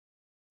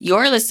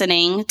You're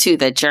listening to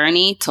the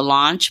Journey to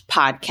Launch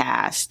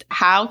podcast,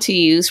 how to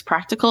use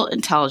practical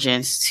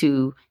intelligence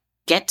to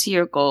get to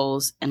your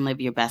goals and live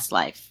your best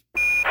life.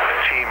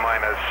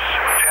 T-minus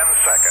 10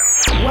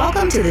 seconds.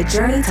 Welcome to the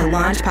Journey to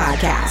Launch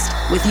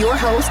podcast with your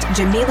host,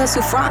 Jamila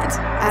Souffrant.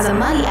 As a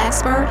money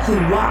expert who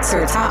walks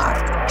her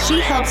talk, she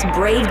helps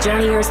brave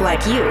journeyers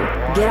like you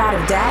get out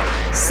of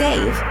debt,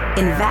 save,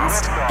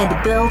 invest,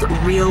 and build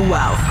real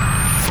wealth.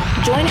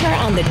 Join her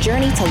on the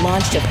journey to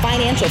launch to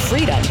financial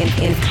freedom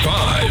in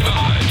 5,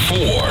 4,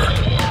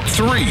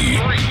 3,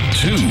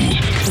 2,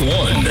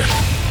 1.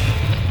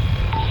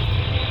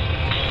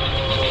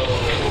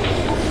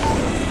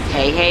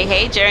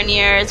 Hey,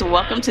 journeyers.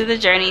 Welcome to the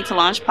Journey to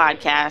Launch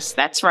podcast.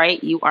 That's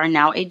right. You are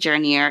now a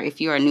journeyer.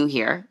 If you are new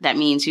here, that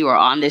means you are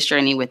on this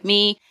journey with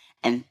me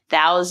and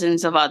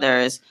thousands of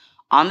others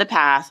on the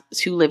path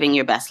to living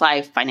your best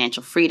life,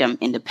 financial freedom,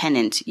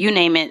 independence, you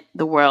name it,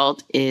 the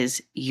world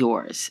is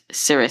yours.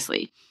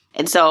 Seriously.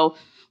 And so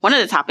one of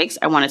the topics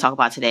I want to talk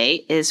about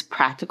today is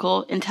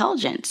practical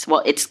intelligence.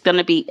 Well, it's going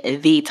to be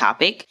the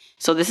topic.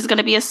 So this is going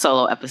to be a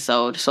solo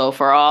episode. So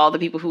for all the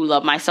people who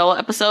love my solo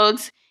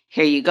episodes,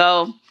 here you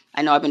go.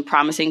 I know I've been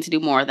promising to do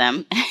more of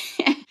them.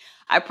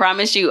 I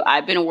promise you,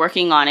 I've been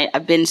working on it.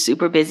 I've been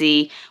super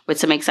busy with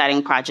some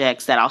exciting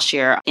projects that I'll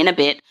share in a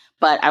bit.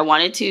 But I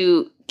wanted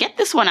to get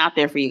this one out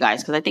there for you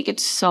guys because I think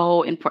it's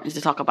so important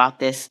to talk about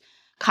this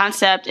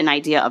concept and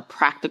idea of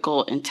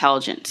practical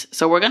intelligence.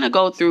 So we're going to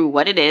go through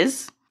what it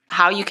is,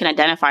 how you can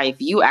identify if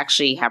you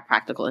actually have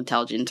practical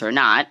intelligence or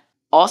not.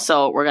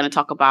 Also, we're going to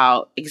talk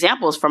about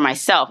examples for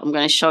myself. I'm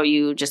going to show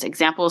you just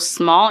examples,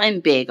 small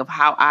and big, of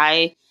how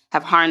I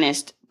have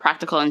harnessed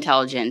practical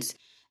intelligence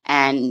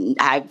and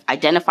I've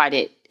identified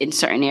it in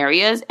certain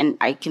areas. And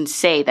I can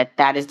say that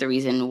that is the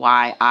reason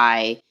why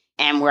I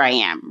am where I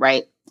am,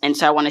 right? And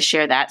so I want to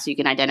share that so you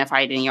can identify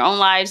it in your own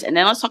lives. And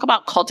then let's talk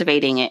about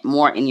cultivating it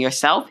more in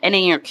yourself and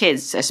in your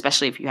kids,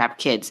 especially if you have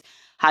kids.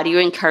 How do you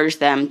encourage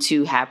them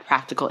to have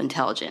practical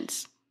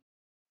intelligence?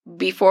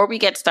 Before we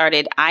get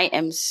started, I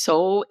am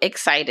so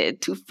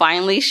excited to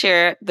finally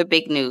share the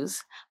big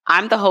news.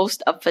 I'm the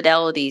host of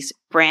Fidelity's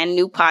brand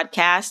new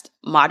podcast,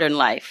 Modern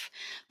Life.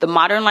 The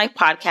Modern Life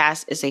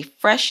podcast is a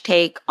fresh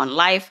take on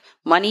life,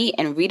 money,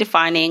 and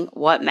redefining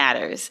what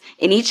matters.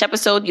 In each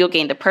episode, you'll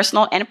gain the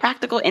personal and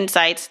practical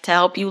insights to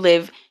help you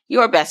live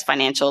your best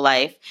financial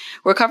life.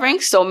 We're covering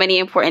so many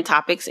important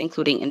topics,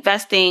 including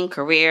investing,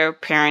 career,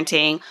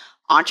 parenting,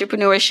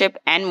 entrepreneurship,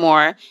 and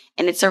more.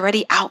 And it's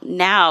already out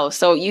now.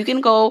 So you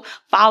can go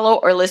follow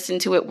or listen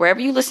to it wherever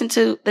you listen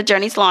to the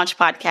Journey to Launch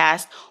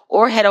podcast,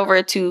 or head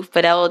over to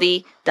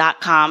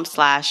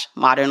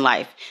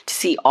fidelity.com/modernlife to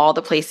see all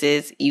the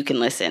places you can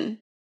listen.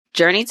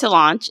 Journey to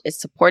Launch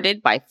is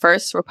supported by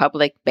First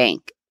Republic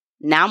Bank.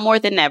 Now more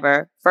than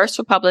ever, First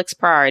Republic's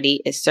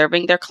priority is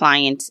serving their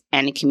clients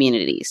and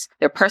communities.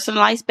 Their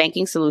personalized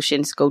banking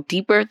solutions go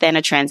deeper than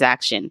a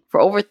transaction. For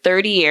over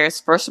 30 years,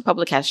 First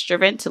Republic has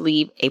striven to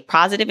leave a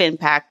positive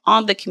impact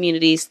on the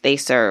communities they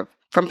serve.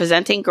 From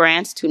presenting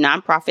grants to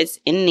nonprofits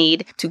in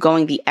need to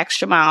going the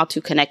extra mile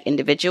to connect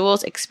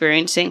individuals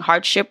experiencing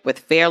hardship with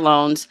fair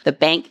loans, the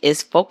bank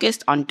is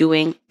focused on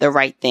doing the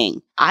right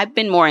thing. I've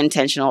been more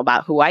intentional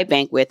about who I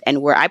bank with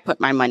and where I put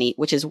my money,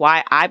 which is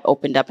why I've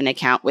opened up an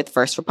account with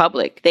First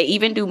Republic. They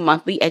even do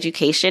monthly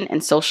education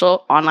and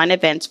social online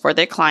events for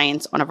their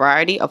clients on a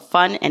variety of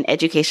fun and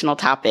educational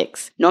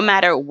topics. No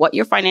matter what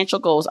your financial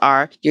goals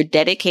are, your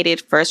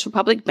dedicated First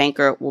Republic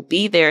banker will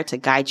be there to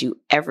guide you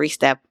every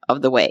step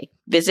of the way.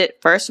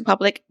 Visit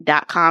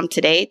firstrepublic.com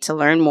today to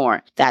learn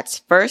more. That's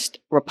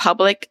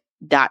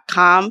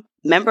firstrepublic.com,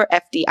 member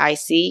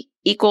FDIC,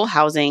 equal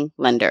housing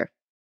lender.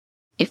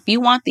 If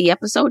you want the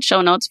episode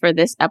show notes for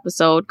this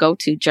episode, go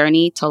to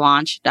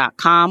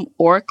journeytolaunch.com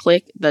or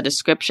click the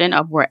description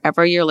of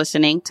wherever you're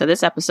listening to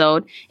this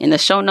episode. In the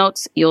show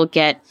notes, you'll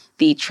get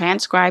the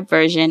transcribed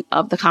version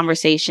of the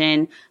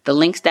conversation, the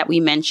links that we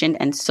mentioned,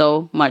 and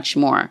so much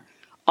more.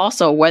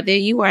 Also, whether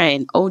you are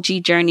an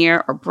OG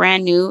journeyer or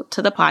brand new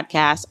to the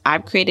podcast,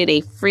 I've created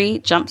a free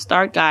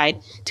jumpstart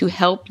guide to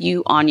help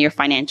you on your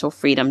financial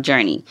freedom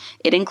journey.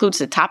 It includes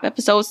the top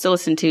episodes to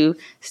listen to,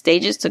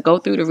 stages to go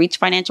through to reach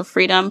financial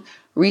freedom,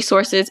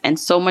 resources, and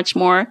so much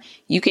more.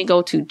 You can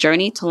go to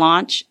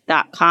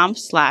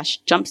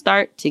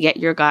journeytolaunch.com/jumpstart to get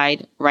your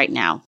guide right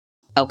now.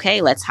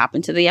 Okay, let's hop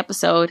into the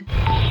episode.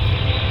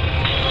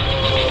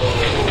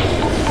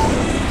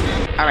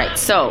 All right,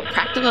 so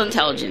practical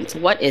intelligence,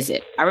 what is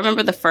it? I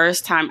remember the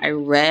first time I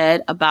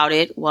read about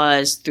it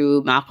was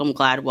through Malcolm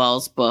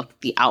Gladwell's book,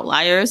 The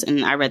Outliers,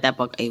 and I read that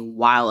book a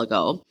while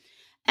ago.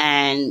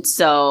 And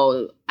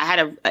so I had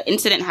an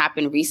incident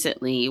happen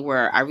recently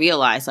where I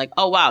realized like,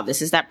 oh, wow,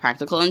 this is that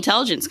practical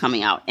intelligence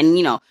coming out. And,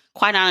 you know,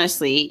 quite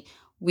honestly,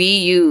 we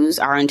use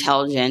our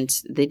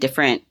intelligence, the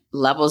different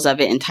levels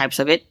of it and types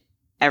of it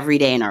every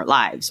day in our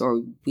lives,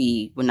 or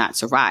we would not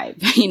survive.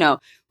 You know,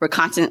 we're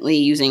constantly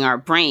using our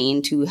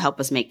brain to help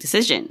us make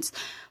decisions.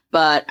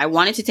 But I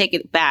wanted to take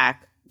it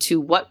back to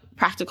what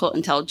practical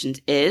intelligence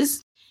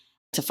is.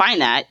 To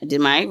find that, I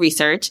did my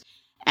research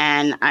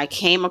and I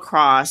came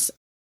across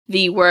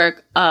the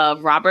work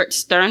of Robert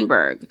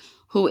Sternberg,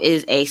 who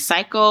is a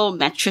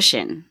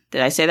psychometrician.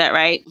 Did I say that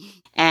right?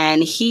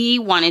 And he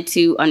wanted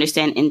to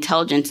understand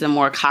intelligence in a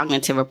more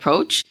cognitive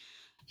approach.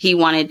 He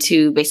wanted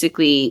to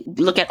basically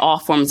look at all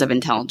forms of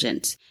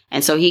intelligence.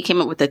 And so he came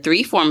up with the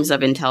 3 forms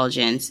of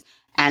intelligence.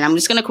 And I'm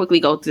just going to quickly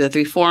go through the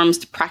 3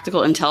 forms.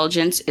 Practical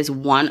intelligence is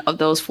one of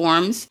those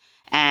forms.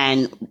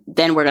 And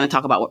then we're going to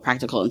talk about what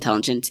practical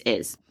intelligence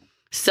is.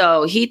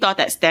 So he thought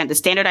that the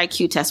standard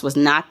IQ test was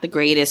not the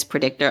greatest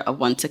predictor of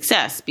one's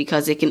success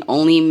because it can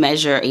only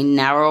measure a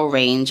narrow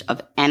range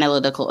of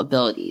analytical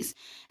abilities.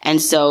 And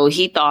so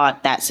he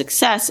thought that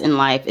success in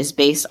life is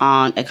based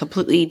on a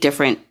completely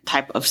different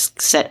type of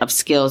set of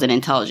skills and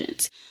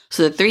intelligence.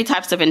 So the 3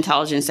 types of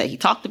intelligence that he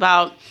talked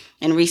about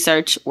in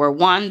research were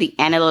 1, the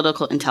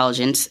analytical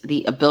intelligence,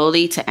 the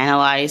ability to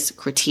analyze,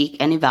 critique,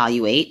 and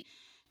evaluate.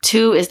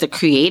 2 is the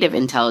creative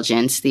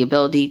intelligence, the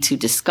ability to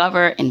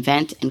discover,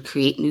 invent, and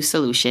create new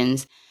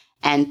solutions.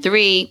 And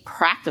 3,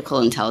 practical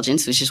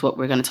intelligence, which is what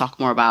we're going to talk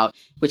more about,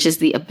 which is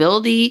the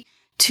ability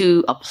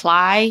to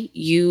apply,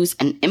 use,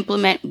 and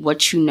implement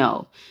what you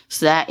know.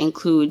 So that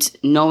includes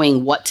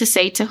knowing what to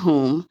say to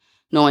whom,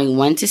 knowing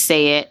when to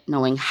say it,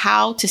 knowing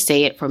how to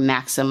say it for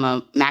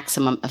maximum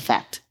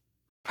effect.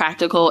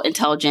 Practical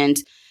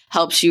intelligence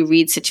helps you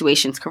read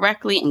situations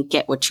correctly and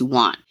get what you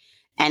want.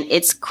 And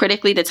it's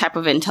critically the type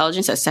of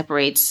intelligence that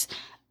separates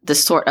the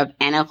sort of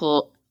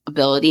analytical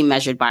ability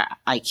measured by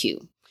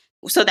IQ.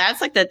 So that's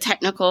like the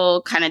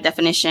technical kind of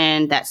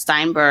definition that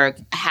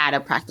Sternberg had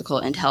of practical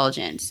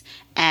intelligence.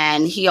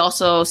 And he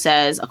also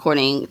says,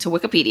 according to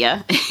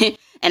Wikipedia,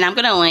 and I'm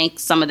going to link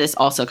some of this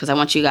also because I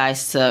want you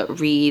guys to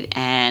read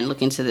and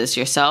look into this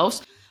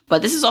yourselves.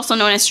 But this is also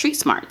known as street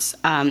smarts.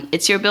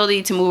 It's your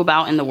ability to move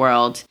about in the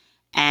world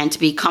and to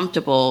be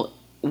comfortable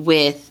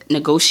with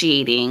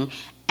negotiating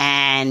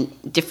and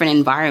different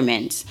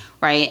environments,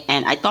 right?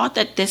 And I thought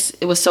that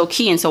it was so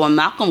key. And so when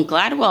Malcolm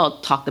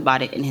Gladwell talked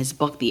about it in his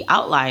book, The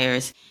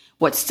Outliers,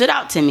 what stood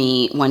out to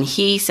me when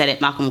he said it,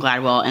 Malcolm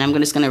Gladwell, and I'm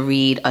just going to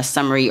read a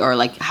summary or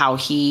like how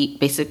he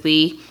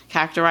basically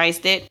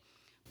characterized it.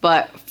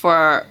 But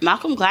for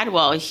Malcolm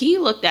Gladwell, he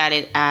looked at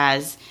it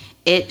as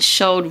it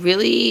showed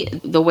really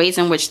the ways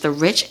in which the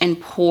rich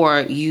and poor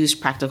use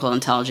practical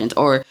intelligence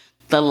or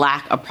the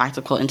lack of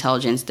practical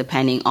intelligence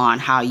depending on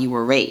how you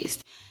were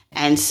raised.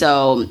 And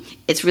so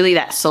it's really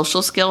that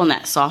social skill and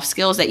that soft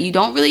skills that you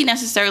don't really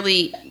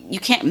necessarily,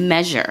 you can't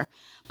measure,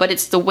 but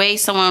it's the way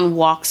someone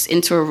walks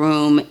into a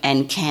room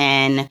and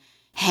can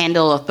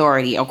handle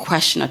authority or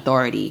question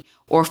authority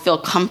or feel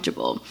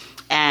comfortable.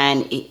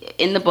 And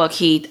in the book,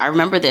 I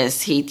remember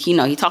this, he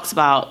talks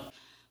about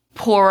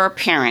poorer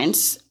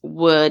parents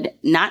would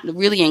not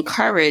really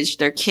encourage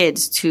their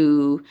kids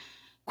to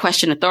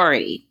question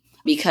authority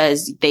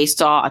because they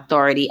saw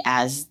authority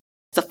as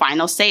the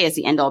final say, as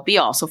the end all be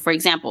all. So for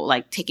example,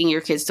 like taking your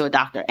kids to a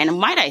doctor. And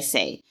might I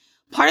say,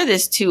 part of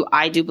this too,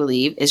 I do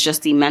believe, is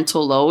just the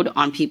mental load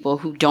on people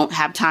who don't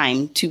have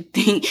time to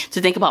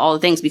think about all the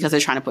things because they're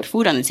trying to put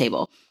food on the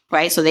table,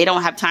 right? So they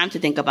don't have time to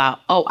think about,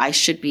 oh, I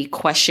should be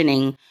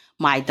questioning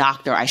my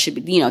doctor. I should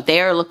be,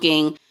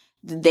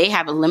 they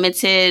have a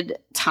limited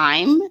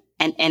time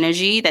and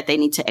energy that they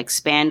need to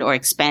expend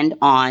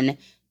on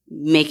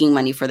making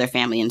money for their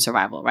family and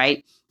survival,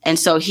 right? And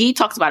so he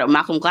talks about it.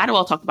 Malcolm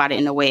Gladwell talked about it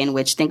in a way in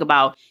which, think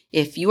about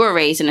if you were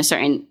raised in a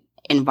certain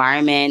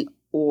environment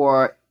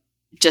or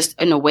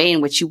just in a way in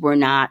which you were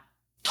not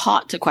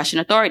taught to question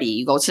authority.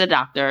 You go to the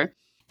doctor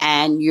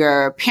and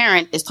your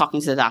parent is talking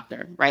to the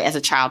doctor, right? As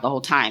a child the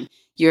whole time.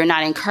 You're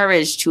not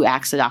encouraged to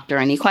ask the doctor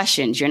any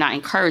questions. You're not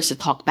encouraged to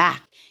talk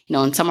back.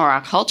 In some of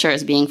our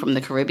cultures, being from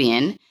the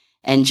Caribbean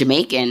and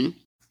Jamaican,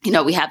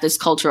 we have this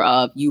culture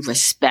of you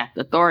respect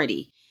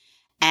authority.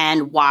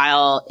 And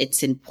while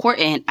it's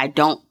important, I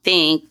don't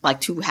think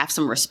to have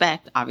some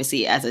respect,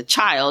 obviously, as a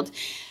child,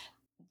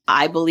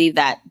 I believe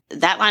that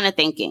line of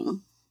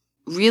thinking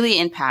really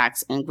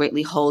impacts and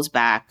greatly holds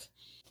back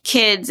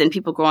kids and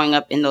people growing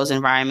up in those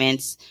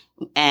environments.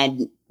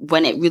 And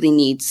when it really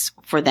needs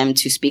for them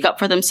to speak up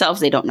for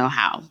themselves, they don't know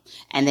how.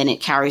 And then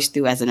it carries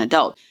through as an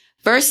adult.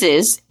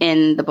 Versus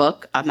in the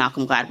book,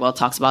 Malcolm Gladwell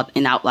talks about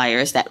in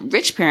Outliers that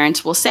rich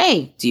parents will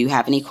say, do you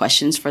have any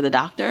questions for the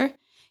doctor?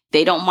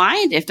 They don't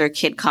mind if their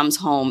kid comes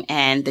home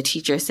and the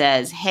teacher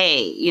says,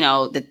 hey,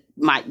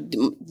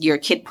 your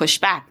kid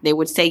pushed back. They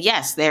would say,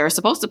 yes, they're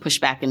supposed to push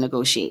back and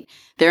negotiate.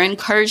 They're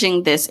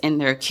encouraging this in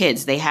their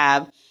kids. They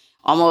have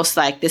almost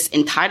like this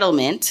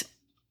entitlement,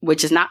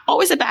 which is not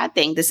always a bad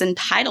thing, this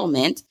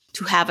entitlement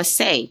to have a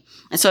say.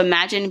 And so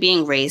imagine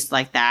being raised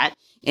like that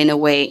in a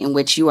way in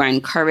which you are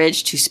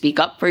encouraged to speak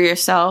up for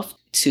yourself,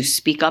 to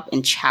speak up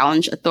and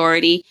challenge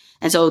authority.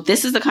 And so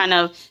this is the kind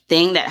of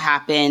thing that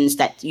happens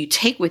that you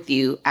take with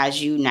you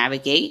as you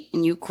navigate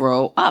and you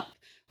grow up,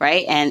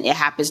 right? And it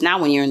happens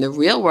now when you're in the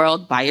real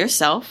world by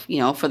yourself,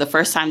 for the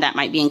first time that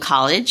might be in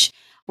college,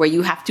 where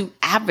you have to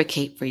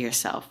advocate for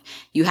yourself.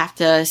 You have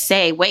to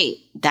say,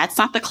 wait, that's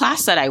not the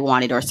class that I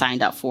wanted or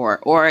signed up for.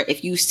 Or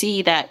if you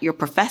see that your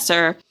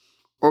professor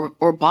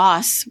or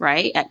boss,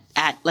 right,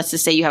 at let's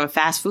just say you have a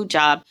fast food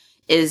job,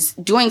 is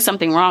doing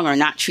something wrong or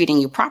not treating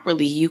you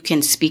properly, you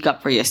can speak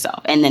up for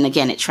yourself. And then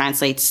again, it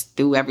translates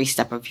through every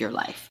step of your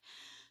life.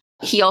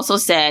 He also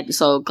said,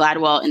 so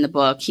Gladwell in the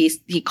book,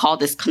 he called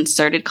this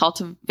concerted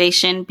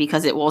cultivation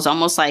because it was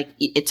almost like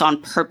it's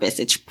on purpose.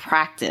 It's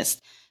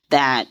practiced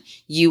that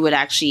you would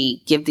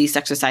actually give these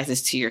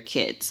exercises to your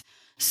kids.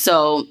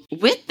 So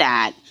with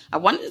that, I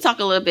wanted to talk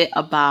a little bit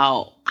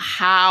about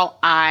how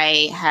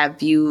I have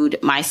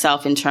viewed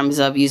myself in terms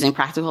of using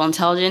practical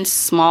intelligence,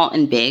 small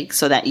and big,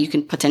 so that you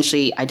can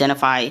potentially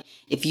identify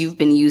if you've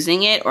been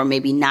using it or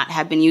maybe not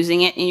have been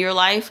using it in your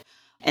life.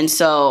 And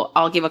so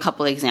I'll give a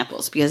couple of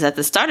examples, because at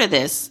the start of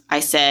this,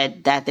 I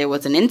said that there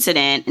was an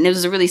incident, and it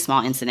was a really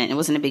small incident. It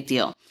wasn't a big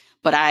deal,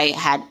 but I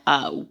had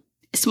a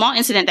small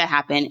incident that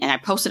happened, and I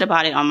posted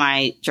about it on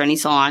my Journey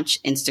to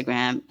Launch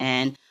Instagram.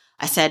 And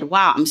I said,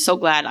 wow, I'm so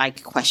glad I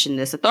questioned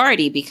this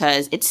authority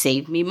because it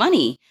saved me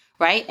money,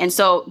 right? And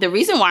so the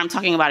reason why I'm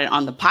talking about it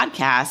on the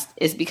podcast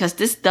is because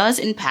this does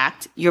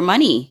impact your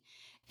money.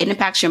 It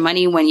impacts your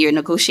money when you're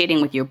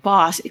negotiating with your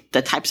boss,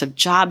 the types of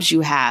jobs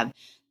you have,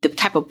 the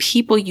type of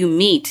people you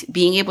meet,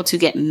 being able to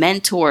get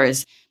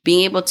mentors,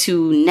 being able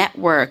to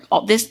network.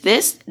 All this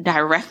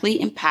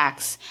directly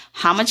impacts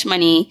how much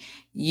money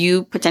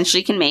you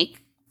potentially can make,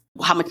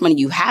 how much money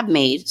you have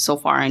made so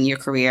far in your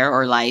career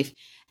or life,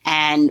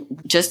 and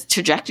just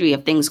trajectory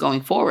of things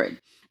going forward.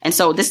 And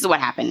so this is what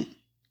happened.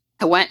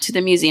 I went to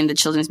the museum, the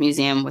Children's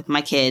Museum, with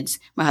my kids,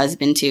 my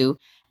husband too,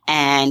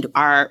 and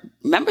our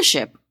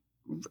membership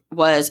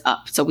was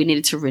up. So we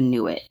needed to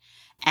renew it.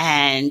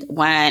 And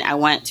when I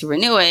went to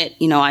renew it,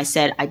 I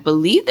said, I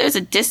believe there's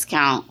a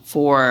discount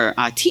for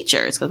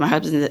teachers, because my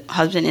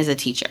husband is a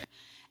teacher.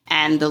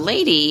 And the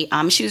lady,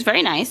 she was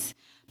very nice,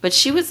 but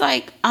she was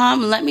like,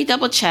 let me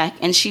double check.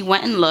 And she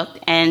went and looked,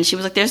 and she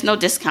was like, there's no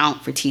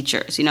discount for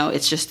teachers.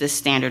 It's just this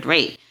standard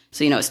rate.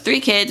 So, it's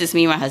 3 kids, it's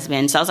me and my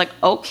husband. So I was like,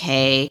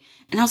 okay.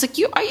 And I was like,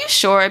 are you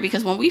sure?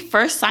 Because when we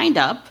first signed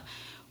up,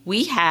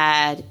 we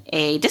had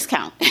a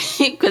discount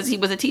because he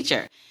was a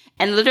teacher.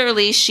 And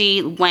literally,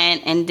 she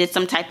went and did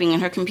some typing in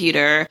her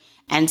computer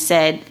and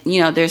said,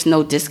 there's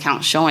no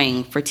discount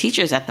showing for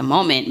teachers at the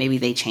moment. Maybe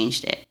they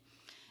changed it.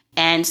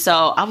 And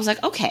so I was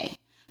like, okay.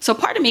 So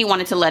part of me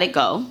wanted to let it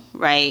go,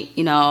 right?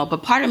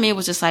 But part of me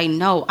was just like,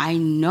 no, I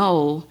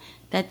know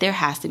that there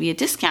has to be a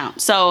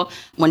discount. So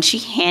when she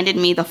handed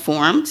me the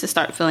form to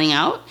start filling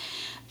out,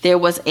 there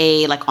was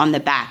on the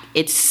back,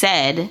 it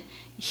said,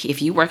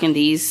 if you work in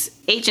these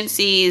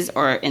agencies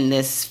or in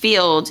this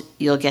field,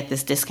 you'll get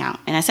this discount.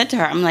 And I said to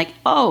her, I'm like,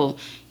 oh,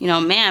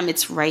 ma'am,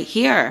 it's right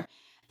here.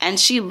 And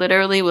she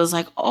literally was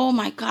like, oh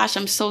my gosh,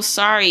 I'm so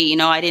sorry.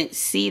 I didn't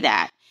see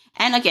that.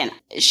 And again,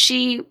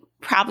 she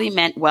probably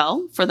meant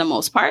well for the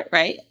most part,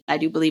 right? I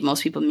do believe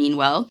most people mean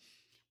well.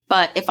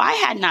 But if I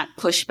had not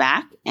pushed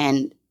back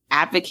and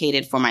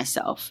advocated for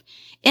myself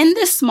in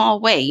this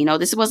small way,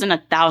 this wasn't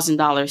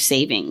 $1,000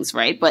 savings,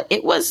 right? But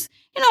it was,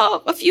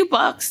 a few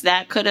bucks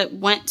that could have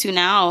went to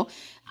now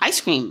ice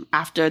cream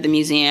after the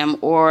museum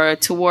or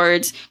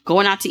towards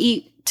going out to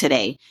eat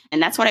today.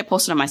 And that's what I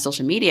posted on my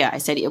social media. I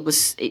said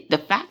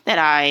the fact that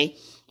I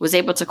was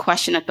able to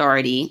question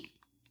authority,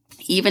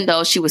 even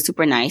though she was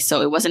super nice.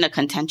 So it wasn't a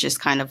contentious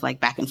kind of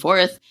back and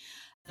forth.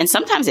 And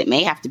sometimes it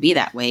may have to be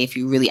that way if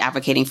you're really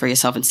advocating for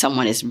yourself and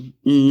someone is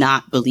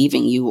not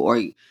believing you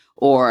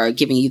or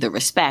giving you the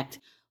respect.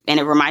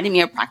 And it reminded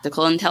me of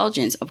practical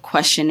intelligence, of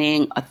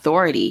questioning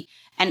authority.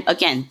 And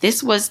again,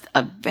 this was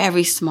a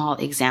very small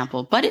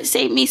example, but it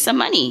saved me some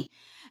money.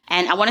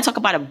 And I want to talk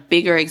about a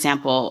bigger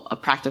example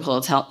of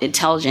practical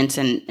intelligence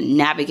and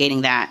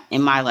navigating that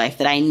in my life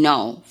that I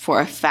know for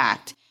a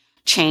fact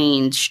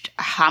changed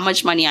how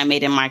much money I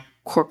made in my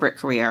corporate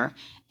career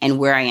and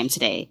where I am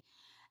today.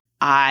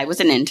 I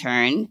was an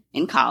intern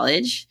in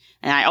college,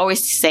 and I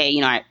always say,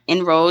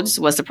 Inroads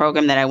was the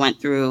program that I went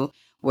through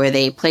where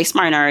they place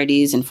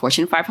minorities in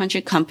Fortune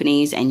 500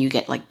 companies, and you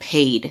get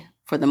paid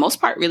for the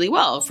most part really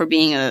well for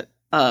being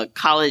a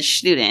college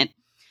student.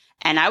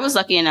 And I was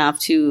lucky enough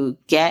to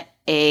get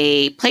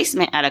a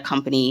placement at a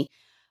company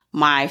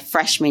my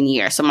freshman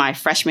year. So my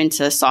freshman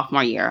to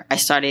sophomore year, I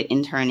started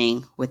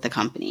interning with the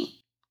company.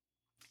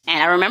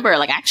 And I remember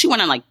I actually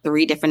went on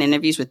 3 different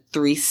interviews with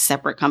 3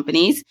 separate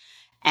companies.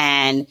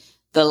 And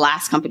the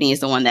last company is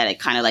the one that it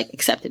kind of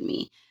accepted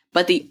me.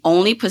 But the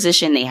only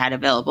position they had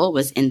available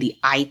was in the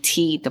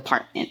IT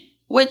department,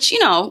 which,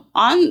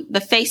 on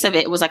the face of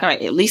it, was all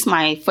right, at least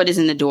my foot is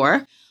in the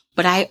door.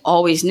 But I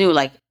always knew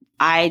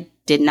I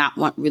did not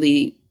want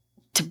really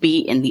to be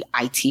in the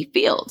IT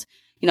field.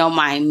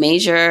 My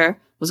major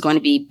was going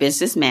to be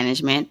business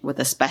management with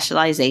a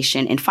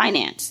specialization in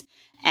finance.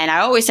 And I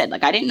always said,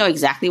 I didn't know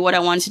exactly what I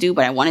wanted to do,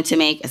 but I wanted to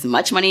make as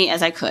much money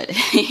as I could.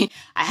 I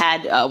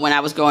had, when I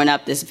was growing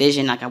up, this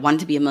vision, I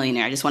wanted to be a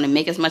millionaire. I just want to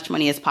make as much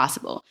money as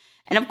possible.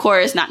 And of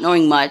course, not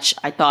knowing much,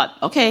 I thought,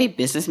 okay,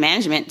 business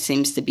management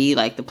seems to be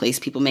the place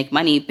people make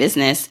money,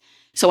 business.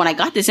 So when I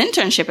got this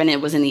internship and it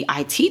was in the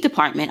IT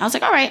department, I was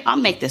like, all right, I'll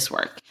make this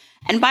work.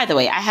 And by the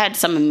way, I had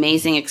some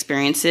amazing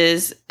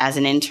experiences as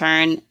an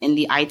intern in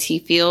the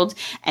IT field.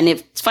 And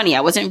it's funny,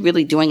 I wasn't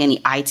really doing any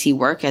IT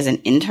work as an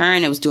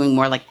intern. I was doing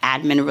more like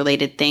admin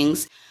related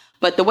things.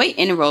 But the way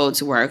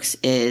Inroads works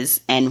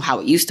is, and how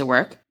it used to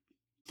work,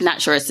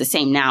 not sure it's the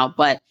same now,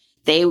 but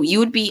you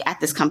would be at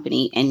this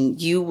company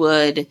and you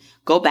would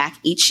go back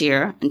each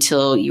year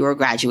until you were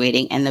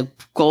graduating. And the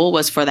goal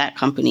was for that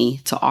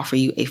company to offer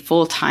you a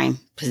full-time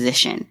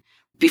position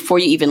before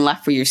you even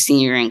left for your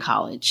senior year in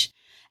college.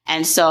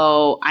 And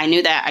so I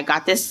knew that I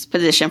got this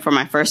position for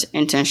my first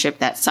internship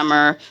that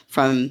summer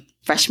from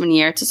freshman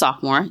year to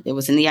sophomore. It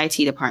was in the IT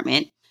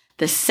department.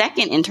 The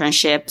second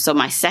internship, so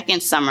my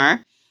second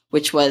summer,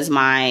 which was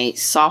my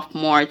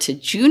sophomore to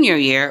junior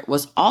year,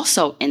 was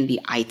also in the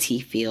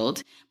IT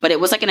field, but it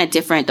was like in a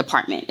different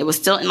department. It was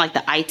still in like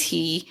the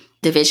IT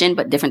division,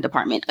 but different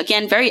department.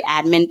 Again, very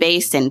admin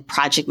based and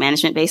project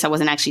management based. I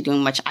wasn't actually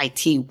doing much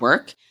IT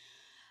work.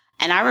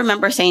 And I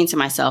remember saying to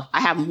myself,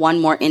 I have one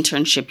more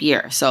internship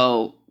year.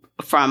 So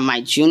from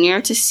my junior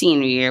to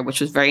senior year,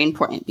 which was very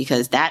important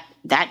because that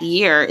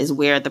year is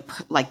where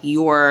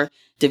your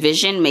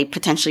division may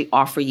potentially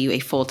offer you a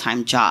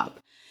full-time job.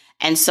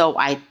 And so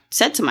I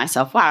said to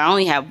myself, wow, I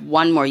only have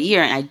one more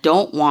year and I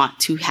don't want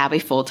to have a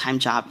full-time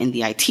job in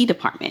the IT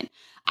department.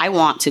 I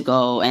want to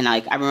go and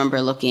I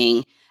remember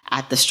looking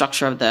at the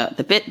structure of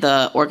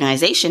the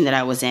organization that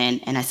I was in.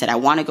 And I said, I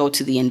want to go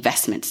to the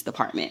investments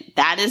department.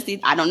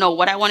 I don't know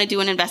what I want to do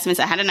in investments.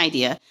 I had an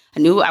idea.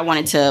 I knew I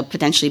wanted to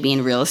potentially be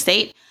in real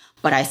estate,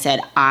 but I said,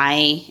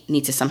 I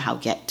need to somehow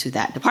get to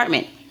that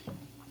department.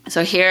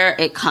 So here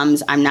it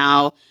comes. I'm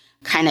now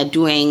kind of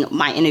doing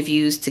my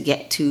interviews to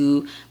get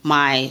to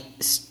my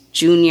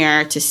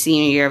junior to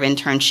senior year of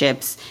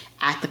internships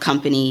at the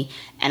company.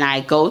 And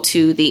I go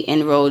to the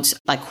Inroads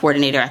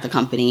coordinator at the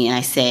company and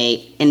I say,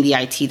 in the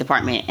IT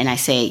department, and I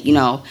say,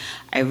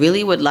 I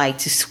really would like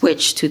to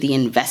switch to the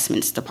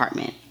investments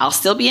department. I'll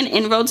still be an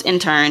Inroads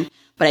intern,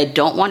 but I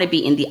don't want to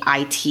be in the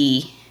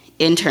IT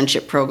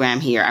internship program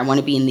here. I want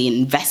to be in the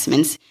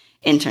investments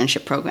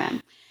internship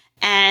program.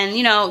 And,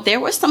 there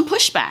was some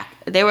pushback.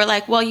 They were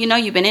like, well,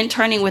 you've been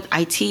interning with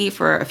IT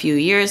for a few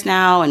years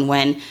now. And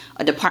when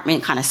a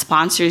department kind of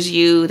sponsors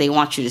you, they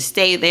want you to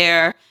stay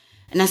there.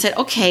 And I said,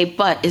 okay,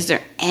 but is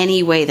there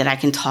any way that I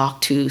can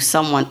talk to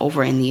someone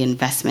over in the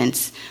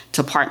investments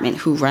department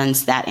who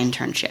runs that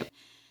internship?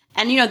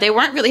 And, they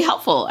weren't really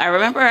helpful. I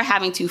remember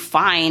having to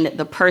find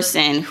the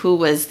person who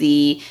was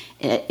the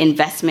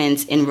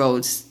investments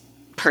Inroads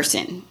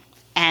person.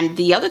 And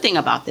the other thing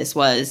about this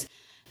was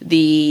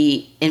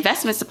the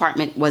investments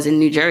department was in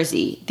New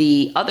Jersey.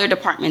 The other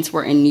departments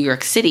were in New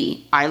York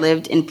City. I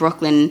lived in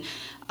Brooklyn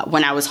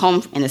when I was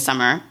home in the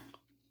summer,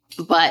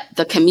 but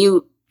the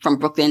commute from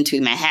Brooklyn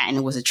to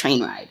Manhattan was a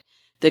train ride.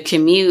 The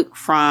commute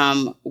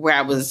from where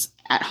I was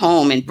at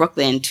home in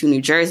Brooklyn to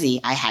New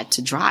Jersey, I had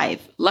to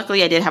drive.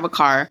 Luckily, I did have a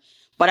car,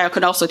 but I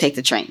could also take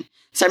the train.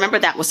 So I remember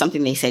that was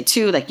something they said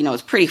too,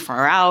 it's pretty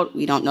far out.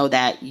 We don't know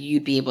that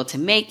you'd be able to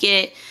make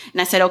it. And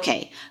I said,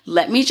 okay,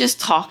 let me just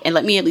talk and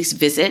let me at least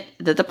visit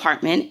the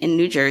department in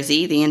New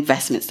Jersey, the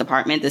investments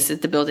department. This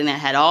is the building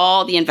that had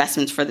all the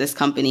investments for this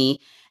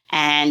company.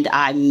 And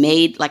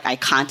I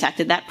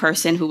contacted that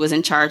person who was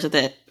in charge of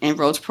the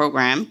Inroads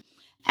program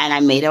and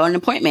I made an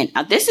appointment.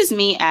 Now, this is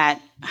me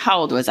how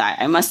old was I?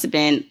 I must have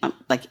been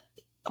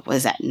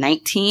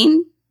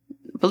 19?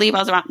 I believe I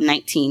was around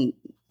 19,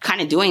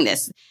 kind of doing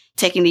this.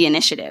 Taking the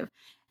initiative.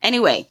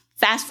 Anyway,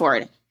 fast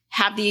forward,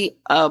 have the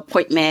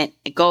appointment,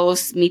 go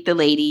meet the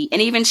lady.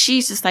 And even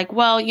she's just like,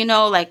 well,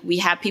 we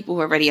have people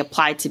who already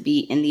applied to be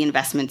in the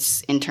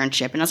investments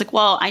internship. And I was like,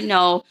 well, I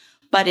know,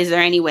 but is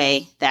there any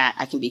way that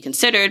I can be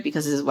considered?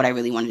 Because this is what I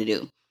really wanted to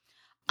do.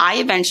 I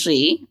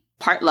eventually,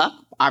 part luck,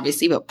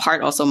 obviously, but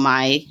part also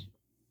my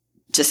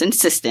just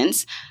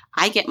insistence,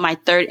 I get my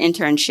third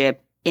internship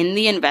in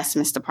the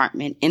investments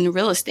department in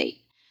real estate.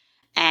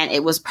 And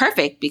it was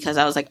perfect because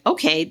I was like,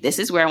 okay, this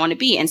is where I want to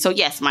be. And so,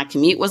 yes, my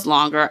commute was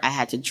longer. I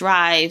had to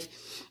drive.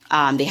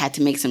 They had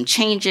to make some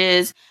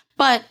changes,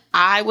 but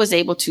I was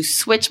able to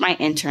switch my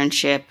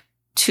internship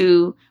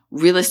to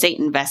real estate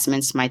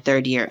investments my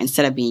third year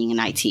instead of being in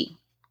IT.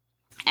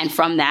 And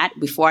from that,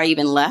 before I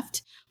even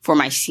left for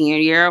my senior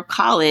year of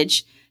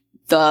college,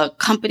 the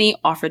company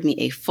offered me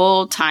a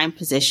full-time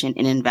position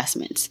in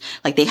investments.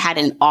 They had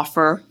an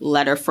offer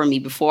letter for me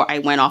before I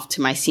went off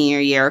to my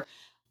senior year.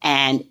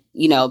 And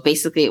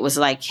basically it was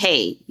like,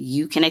 hey,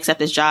 you can accept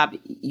this job.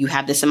 You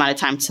have this amount of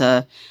time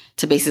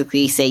to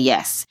basically say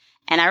yes.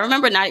 And I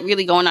remember not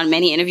really going on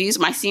many interviews.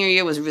 My senior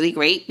year was really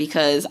great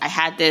because I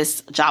had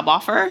this job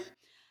offer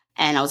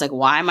and I was like,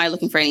 why am I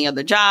looking for any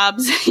other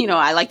jobs?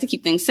 I like to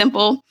keep things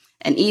simple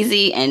and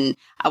easy. And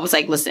I was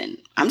like, listen,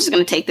 I'm just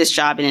going to take this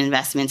job in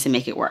investments and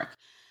make it work.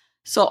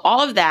 So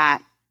all of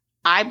that,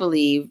 I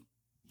believe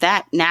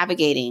that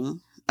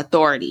navigating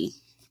authority,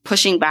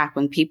 pushing back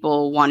when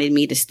people wanted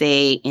me to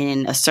stay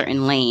in a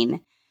certain lane,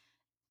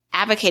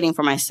 advocating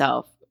for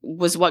myself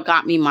was what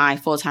got me my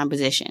full-time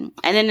position.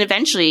 And then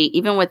eventually,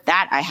 even with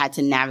that, I had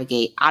to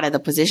navigate out of the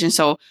position.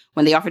 So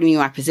when they offered me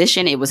my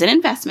position, it was in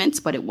investments,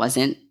 but it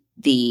wasn't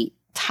the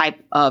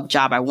type of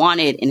job I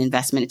wanted in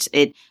investments.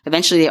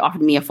 Eventually they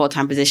offered me a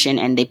full-time position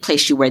and they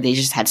placed you where they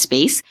just had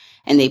space,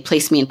 and they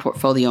placed me in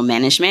portfolio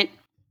management.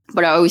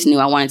 But I always knew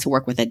I wanted to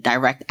work with a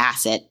direct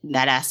asset,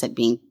 that asset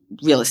being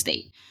real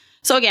estate.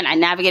 So again, I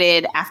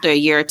navigated after a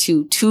year or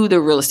two to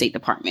the real estate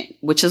department,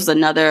 which is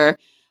another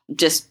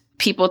just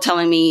people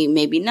telling me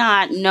maybe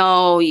not,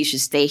 no, you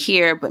should stay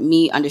here, but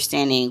me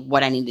understanding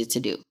what I needed to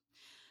do.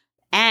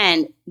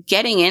 And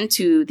getting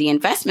into the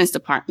investments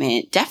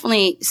department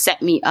definitely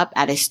set me up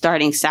at a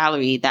starting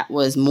salary that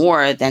was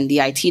more than the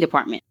IT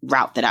department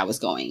route that I was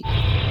going.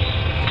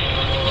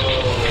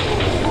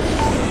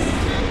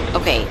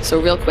 Okay, so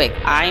real quick,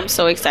 I am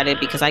so excited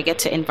because I get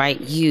to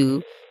invite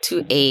you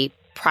to a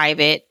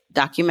private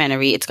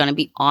documentary. It's going to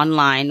be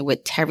online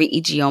with Terry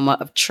Ijeoma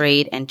of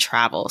Trade and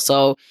Travel.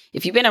 So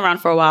if you've been around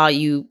for a while,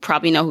 you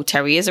probably know who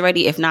Terry is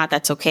already. If not,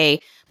 that's okay.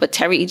 But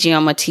Terry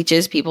Ijeoma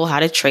teaches people how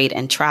to trade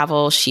and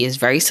travel. She is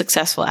very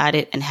successful at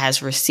it and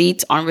has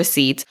receipts on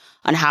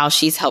how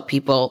she's helped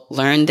people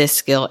learn this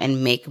skill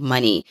and make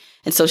money.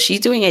 And so she's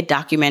doing a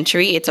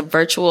documentary. It's a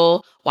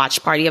virtual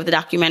watch party of the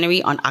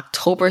documentary on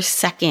October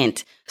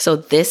 2nd. So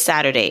this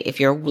Saturday, if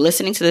you're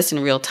listening to this in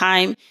real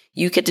time,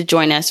 you get to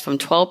join us from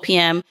 12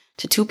 p.m.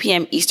 to 2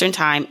 p.m. Eastern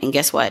time. And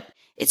guess what?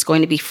 It's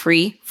going to be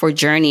free for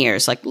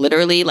journeyers. Like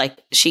literally, like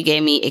she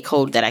gave me a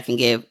code that I can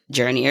give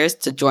journeyers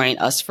to join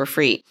us for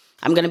free.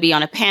 I'm going to be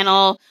on a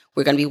panel.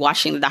 We're going to be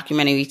watching the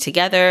documentary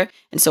together.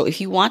 And so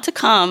if you want to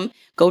come,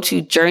 go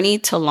to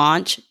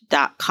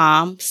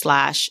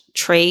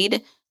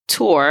journeytolaunch.com/trade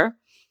tour,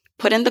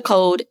 put in the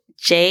code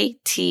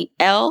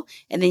JTL,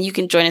 and then you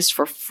can join us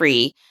for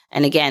free.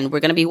 And again,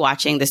 we're going to be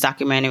watching this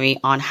documentary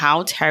on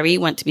how Terry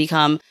went to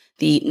become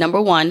the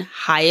 #1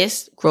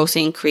 highest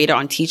grossing creator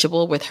on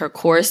Teachable with her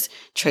course,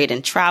 Trade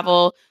and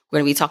Travel. We're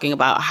going to be talking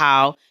about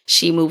how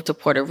she moved to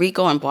Puerto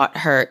Rico and bought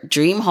her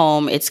dream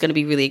home. It's going to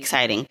be really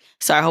exciting.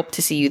 So I hope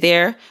to see you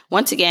there.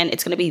 Once again,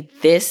 it's going to be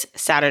this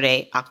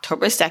Saturday,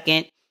 October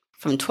 2nd,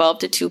 from 12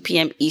 to 2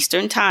 p.m.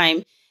 Eastern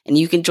time. And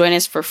you can join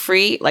us for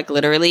free. Like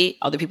literally,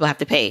 other people have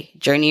to pay.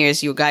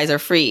 Journeyers, you guys are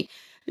free.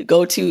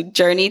 Go to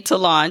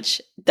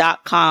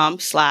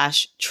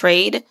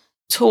journeytolaunch.com/trade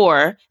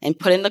tour and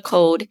put in the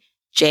code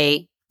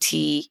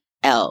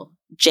JTL.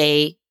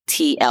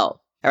 JTL.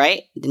 All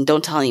right? Then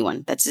don't tell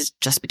anyone. That's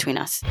just between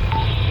us.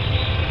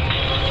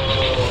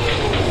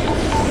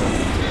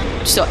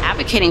 So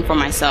advocating for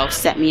myself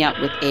set me up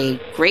with a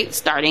great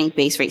starting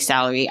base rate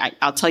salary.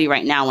 I'll tell you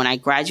right now, when I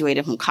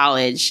graduated from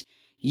college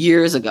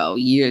years ago,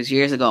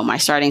 my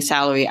starting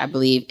salary, I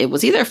believe it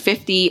was either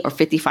 $50,000 or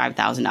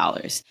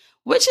 $55,000,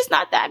 which is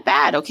not that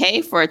bad,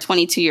 okay, for a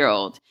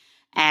 22-year-old.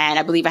 And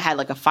I believe I had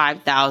like a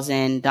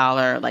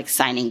 $5,000 like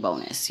signing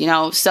bonus, you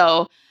know?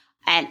 So,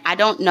 and I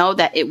don't know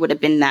that it would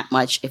have been that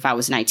much if I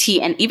was in IT.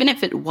 And even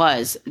if it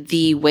was,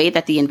 the way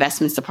that the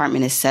investments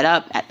department is set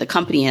up at the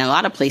company in a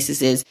lot of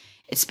places is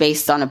it's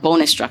based on a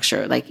bonus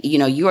structure. Like, you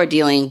know, you are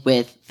dealing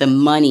with the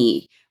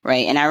money,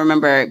 right? And I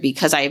remember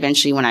because I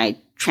eventually, when I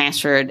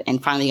transferred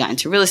and finally got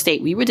into real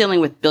estate, we were dealing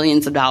with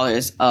billions of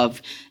dollars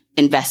of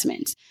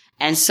investments.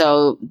 And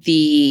so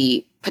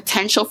the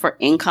potential for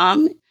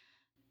income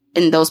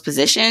in those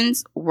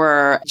positions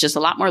were just a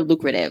lot more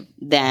lucrative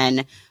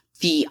than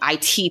the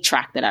IT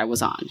track that I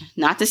was on.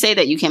 Not to say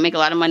that you can't make a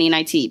lot of money in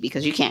IT,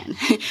 because you can,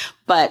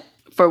 but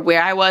for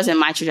where I was in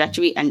my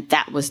trajectory, and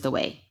that was the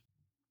way.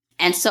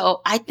 And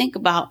so I think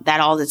about that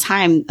all the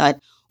time.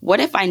 What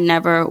if I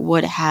never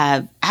would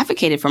have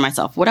advocated for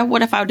myself? What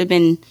if I would have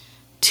been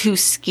too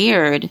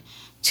scared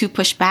to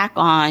push back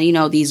on, you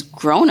know, these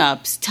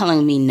grown-ups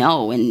telling me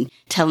no and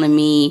telling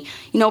me,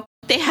 you know,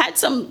 they had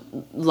some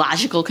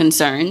logical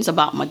concerns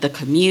about the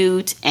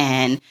commute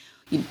and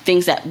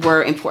things that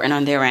were important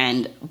on their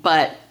end.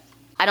 But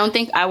I don't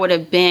think I would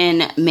have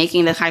been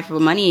making the type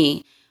of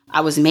money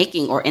I was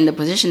making or in the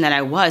position that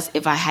I was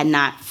if I had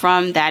not,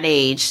 from that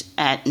age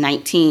at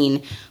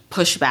 19,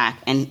 pushed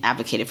back and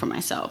advocated for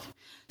myself.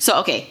 So,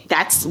 okay,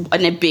 that's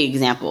a big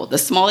example. The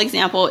small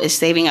example is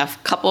saving a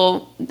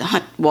couple,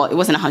 well, it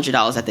wasn't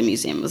 $100 at the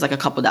museum. It was like a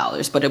couple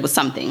dollars, but it was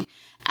something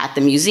at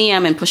the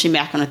museum and pushing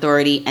back on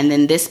authority. And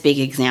then this big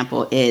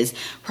example is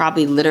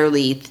probably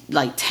literally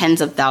like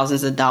tens of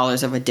thousands of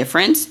dollars of a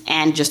difference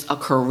and just a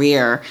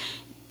career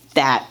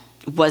that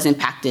was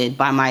impacted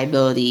by my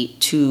ability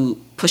to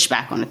push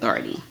back on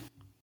authority.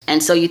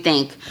 And so you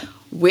think,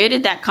 where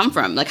did that come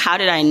from? Like, how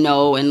did I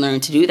know and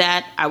learn to do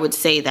that? I would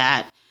say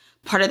that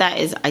part of that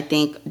is, I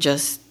think,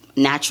 just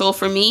natural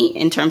for me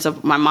in terms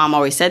of, my mom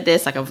always said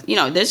this, like, you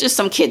know, there's just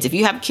some kids. If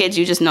you have kids,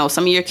 you just know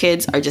some of your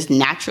kids are just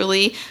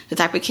naturally the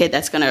type of kid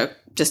that's going to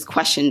just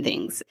question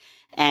things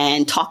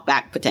and talk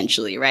back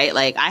potentially, right?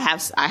 Like I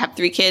have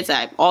 3 kids.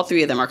 All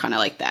 3 of them are kind of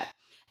like that.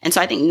 And so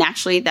I think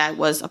naturally that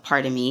was a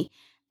part of me.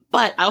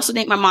 But I also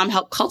think my mom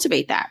helped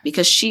cultivate that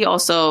because she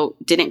also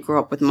didn't grow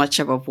up with much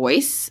of a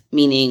voice,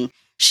 meaning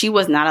she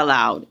was not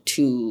allowed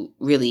to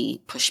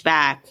really push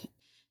back.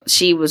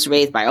 She was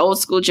raised by old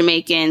school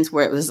Jamaicans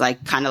where it was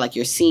like kind of like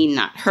you're seen,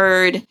 not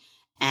heard.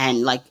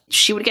 And like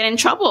she would get in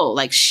trouble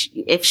like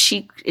if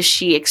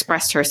she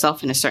expressed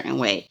herself in a certain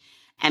way.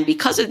 And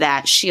because of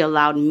that, she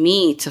allowed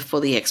me to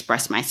fully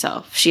express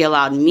myself. She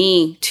allowed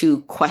me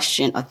to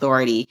question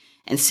authority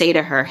and say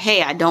to her,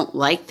 hey, I don't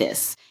like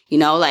this.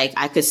 Like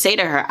I could say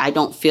to her, I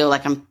don't feel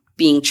like I'm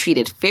being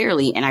treated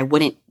fairly, and I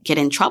wouldn't get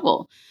in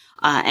trouble.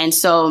 And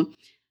so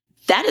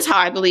that is how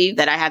I believe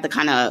that I had the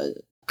kind of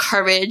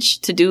courage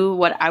to do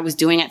what I was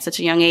doing at such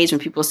a young age. When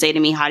people say to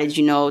me, how did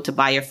you know to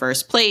buy your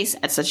first place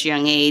at such a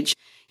young age?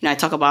 I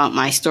talk about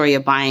my story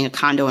of buying a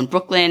condo in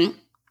Brooklyn.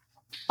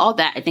 All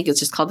that I think is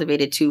just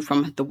cultivated too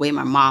from the way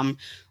my mom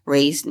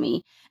raised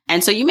me.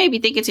 And so you may be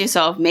thinking to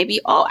yourself, maybe,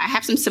 I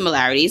have some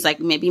similarities. Like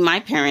maybe my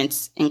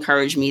parents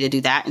encouraged me to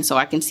do that. And so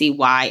I can see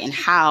why and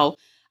how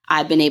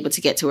I've been able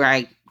to get to where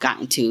I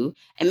gotten to.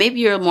 And maybe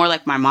you're more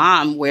like my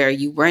mom, where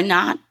you were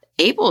not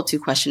able to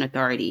question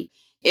authority.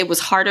 It was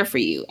harder for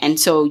you. And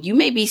so you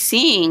may be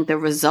seeing the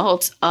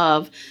results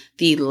of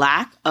the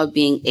lack of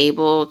being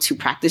able to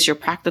practice your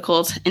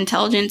practical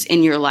intelligence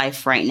in your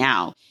life right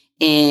now,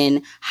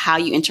 in how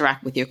you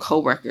interact with your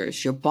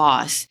coworkers, your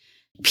boss,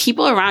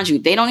 people around you.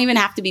 They don't even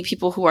have to be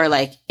people who are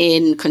like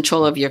in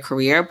control of your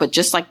career, but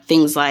just like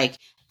things like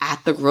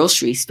at the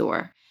grocery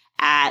store,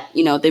 at,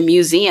 the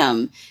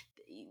museum,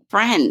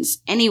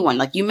 friends, anyone.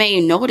 Like you may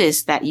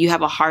notice that you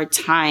have a hard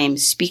time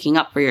speaking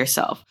up for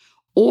yourself,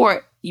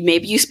 or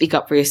maybe you speak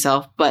up for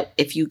yourself, but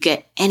if you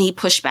get any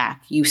pushback,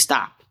 you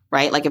stop,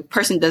 right? Like if a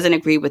person doesn't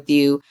agree with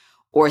you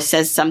or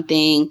says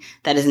something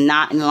that is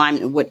not in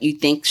alignment with what you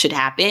think should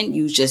happen,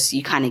 you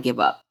kind of give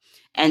up.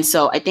 And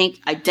so I think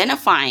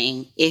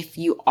identifying if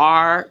you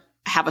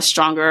have a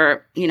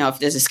stronger, if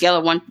there's a scale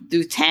of 1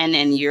 through 10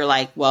 and you're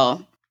like,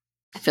 well,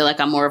 I feel like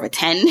I'm more of a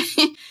 10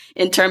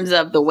 in terms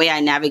of the way I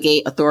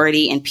navigate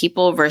authority and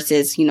people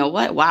versus,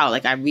 wow,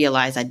 like I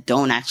realize I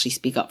don't actually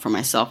speak up for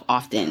myself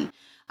often.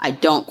 I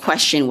don't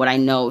question what I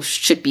know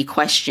should be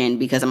questioned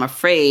because I'm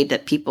afraid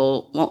that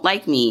people won't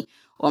like me,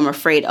 or I'm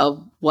afraid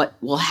of what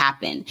will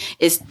happen.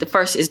 The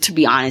first is to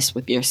be honest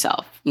with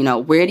yourself.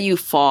 Where do you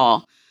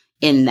fall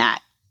in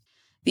that?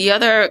 The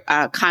other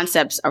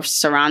concepts are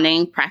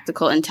surrounding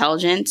practical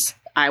intelligence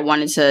I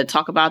wanted to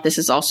talk about. This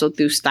is also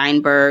through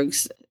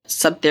Steinberg's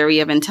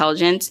subtheory of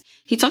intelligence.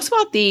 He talks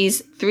about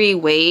these 3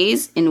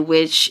 ways in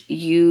which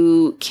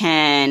you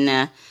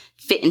can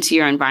fit into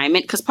your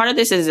environment, because part of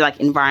this is like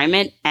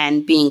environment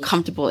and being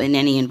comfortable in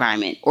any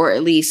environment, or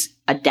at least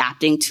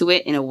adapting to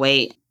it in a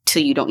way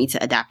till you don't need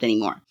to adapt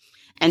anymore.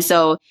 And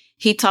so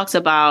he talks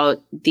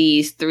about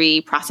these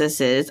 3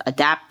 processes: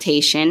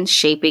 adaptation,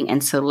 shaping,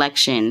 and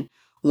selection,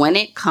 when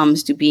it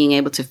comes to being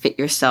able to fit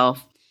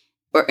yourself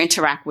or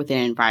interact with an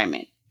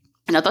environment.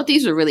 And I thought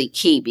these were really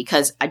key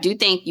because I do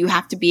think you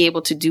have to be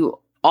able to do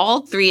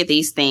all 3 of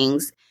these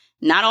things,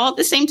 not all at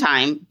the same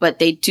time, but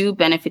they do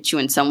benefit you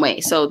in some way.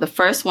 So the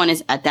first one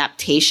is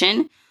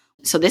adaptation.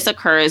 So this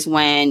occurs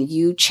when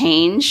you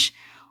change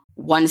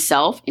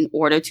oneself in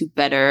order to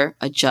better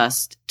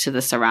adjust to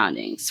the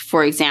surroundings.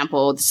 For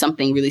example,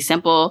 something really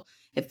simple.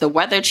 If the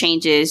weather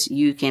changes,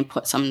 you can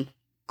put some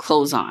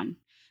clothes on,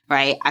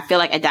 right? I feel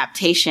like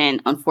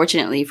adaptation,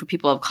 unfortunately, for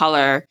people of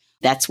color,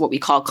 that's what we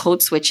call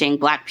code switching.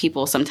 Black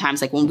people,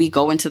 sometimes like when we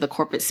go into the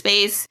corporate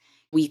space,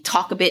 we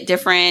talk a bit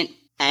different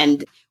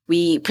and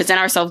we present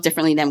ourselves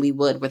differently than we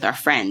would with our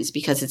friends,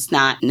 because it's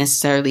not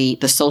necessarily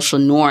the social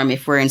norm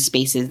if we're in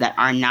spaces that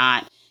are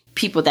not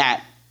people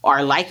that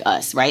are like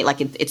us, right?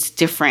 Like it's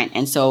different.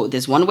 And so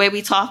there's one way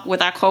we talk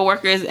with our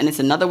coworkers and it's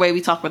another way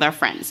we talk with our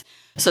friends.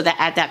 So that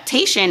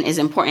adaptation is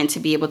important to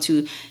be able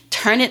to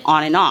turn it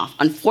on and off.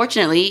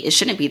 Unfortunately, it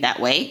shouldn't be that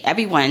way.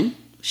 Everyone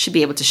should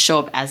be able to show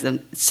up as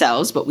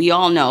themselves, but we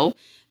all know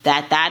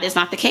that that is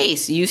not the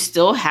case. You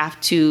still have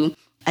to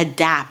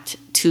adapt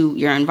to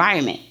your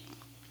environment.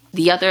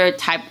 The other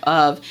type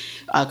of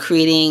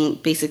creating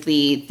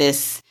basically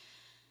this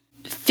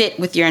fit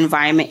with your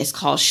environment is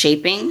called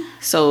shaping.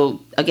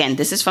 So again,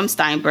 this is from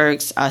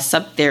Steinberg's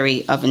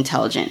subtheory of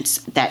intelligence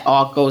that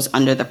all goes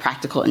under the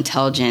practical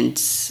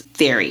intelligence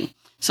theory.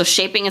 So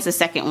shaping is the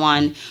second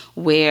one,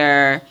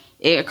 where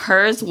it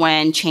occurs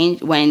when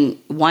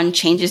one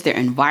changes their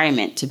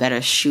environment to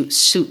better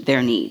suit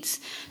their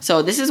needs.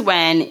 So this is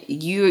when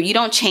you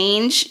don't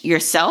change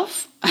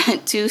yourself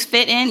to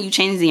fit in, you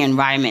change the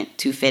environment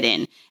to fit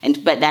in.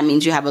 But that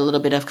means you have a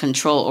little bit of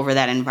control over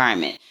that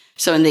environment.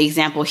 So in the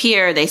example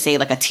here, they say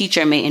like a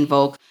teacher may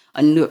invoke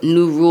a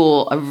new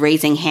rule of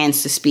raising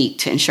hands to speak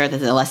to ensure that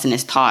the lesson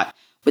is taught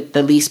with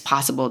the least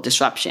possible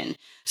disruption.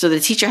 So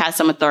the teacher has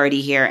some authority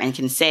here and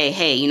can say,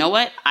 hey, you know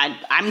what?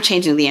 I'm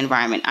changing the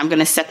environment. I'm going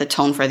to set the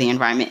tone for the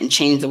environment and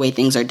change the way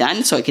things are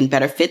done so it can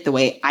better fit the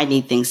way I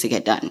need things to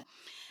get done.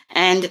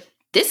 And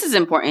this is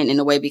important in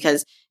a way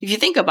because if you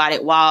think about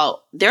it,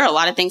 while there are a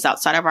lot of things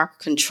outside of our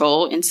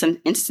control in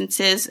some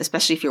instances,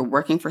 especially if you're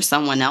working for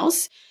someone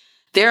else,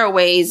 there are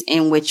ways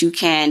in which you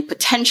can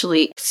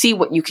potentially see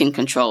what you can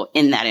control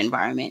in that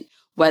environment,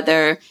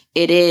 whether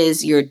it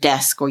is your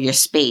desk or your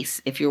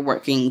space if you're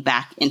working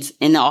back in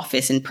the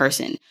office in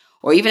person,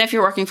 or even if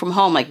you're working from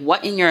home, like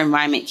what in your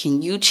environment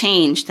can you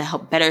change to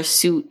help better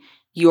suit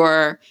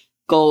your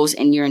goals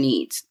and your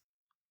needs?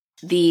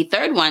 The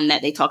third one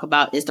that they talk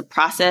about is the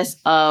process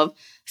of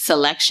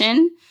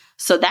selection.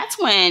 So that's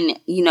when,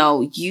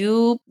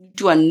 you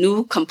do a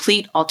new,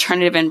 complete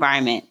alternative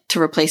environment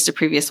to replace the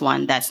previous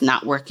one that's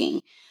not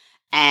working.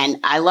 And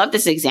I love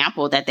this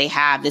example that they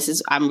have.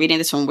 I'm reading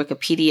this from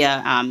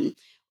Wikipedia.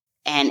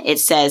 And it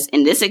says,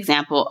 in this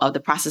example of the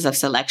process of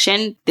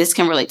selection, this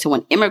can relate to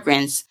when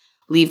immigrants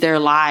leave their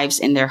lives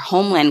in their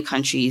homeland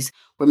countries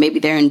where maybe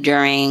they're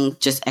enduring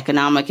just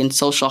economic and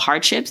social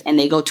hardships, and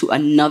they go to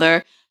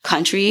another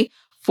country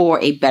for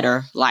a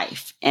better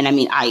life. And I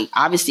mean, I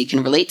obviously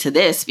can relate to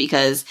this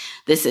because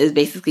this is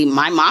basically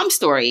my mom's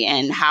story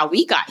and how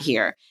we got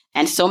here.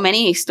 And so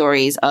many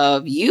stories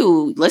of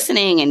you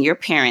listening and your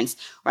parents,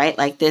 right?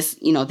 Like this,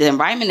 the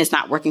environment is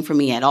not working for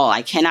me at all.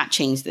 I cannot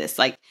change this.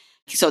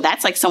 So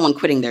that's like someone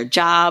quitting their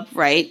job,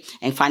 right?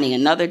 And finding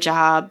another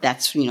job.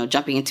 That's,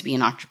 jumping into being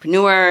an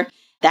entrepreneur.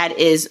 That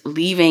is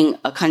leaving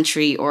a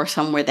country or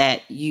somewhere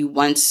that you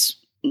once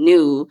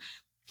knew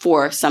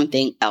for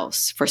something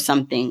else, for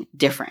something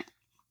different.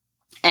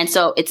 And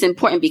so it's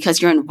important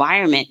because your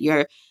environment,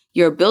 your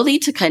ability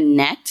to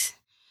connect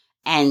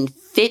and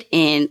fit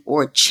in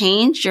or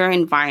change your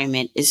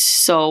environment is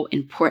so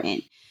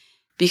important,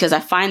 because I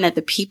find that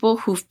the people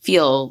who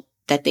feel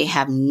that they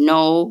have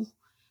no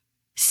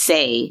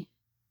say,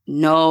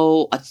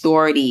 no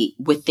authority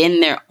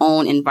within their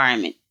own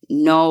environment,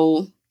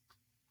 no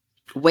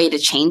way to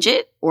change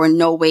it or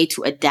no way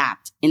to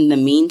adapt in the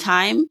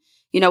meantime.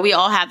 We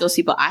all have those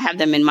people. I have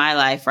them in my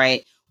life,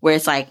 right? Where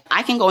it's like,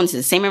 I can go into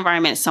the same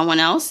environment as someone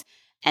else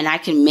and I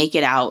can make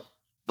it out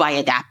by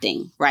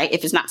adapting, right?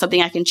 If it's not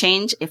something I can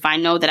change, if I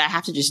know that I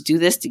have to just do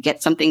this to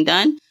get something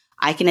done,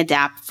 I can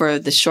adapt for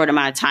the short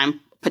amount of time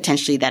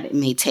potentially that it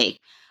may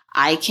take.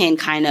 I can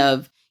kind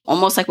of,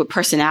 almost like with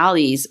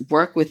personalities,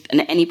 work with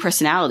any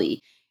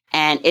personality.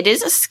 And it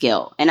is a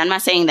skill. And I'm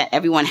not saying that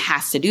everyone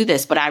has to do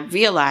this, but I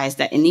realized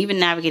that in even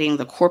navigating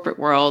the corporate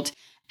world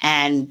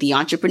and the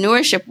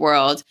entrepreneurship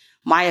world,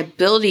 my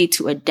ability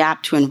to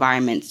adapt to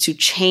environments, to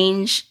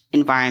change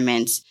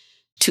environments,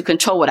 to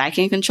control what I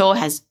can control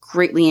has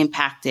greatly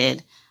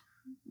impacted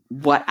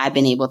what I've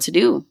been able to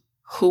do,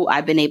 who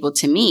I've been able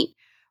to meet.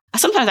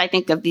 Sometimes I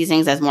think of these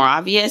things as more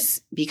obvious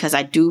because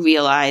I do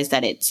realize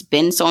that it's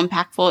been so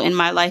impactful in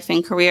my life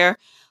and career,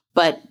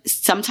 but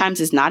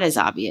sometimes it's not as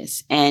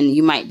obvious. And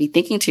you might be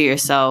thinking to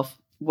yourself,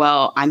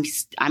 well, I'm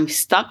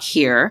stuck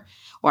here,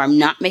 or I'm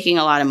not making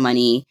a lot of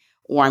money,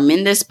 or I'm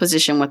in this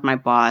position with my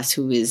boss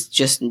who is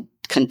just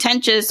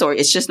contentious, or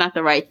it's just not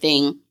the right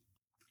thing.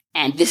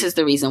 And this is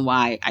the reason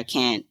why I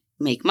can't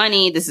make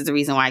money. This is the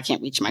reason why I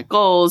can't reach my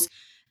goals,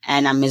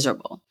 and I'm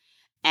miserable.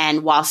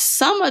 And while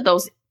some of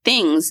those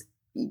things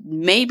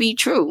may be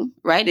true,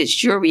 right?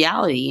 It's your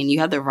reality and you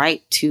have the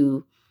right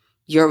to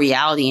your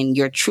reality and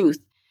your truth.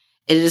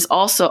 It is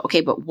also,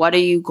 okay, but what are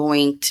you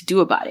going to do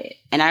about it?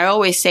 And I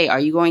always say, are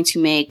you going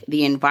to make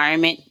the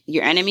environment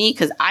your enemy?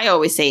 Because I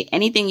always say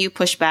anything you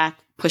push back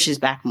pushes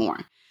back more.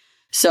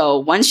 So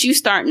once you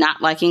start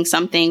not liking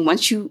something,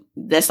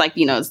 that's like,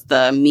 it's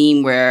the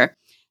meme where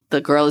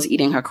the girl is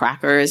eating her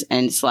crackers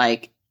and it's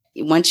like,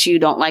 once you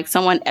don't like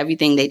someone,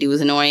 everything they do is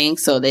annoying.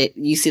 So that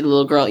you see the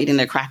little girl eating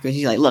their crackers,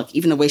 you're like, look,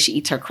 even the way she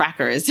eats her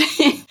crackers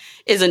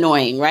is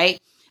annoying, right?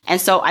 And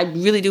so I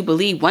really do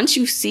believe once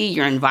you see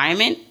your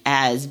environment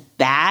as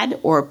bad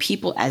or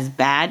people as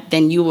bad,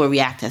 then you will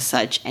react as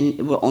such and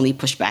it will only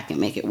push back and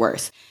make it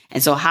worse.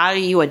 And so how do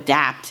you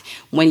adapt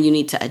when you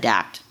need to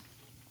adapt?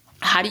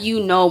 How do you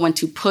know when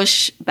to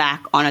push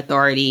back on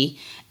authority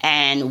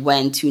and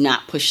when to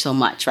not push so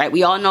much, right?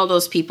 We all know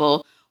those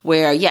people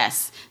where,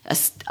 yes,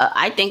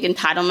 I think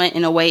entitlement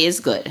in a way is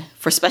good,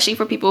 especially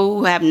for people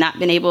who have not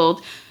been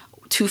able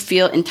to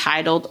feel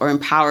entitled or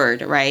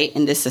empowered, right,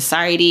 in this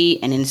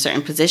society and in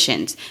certain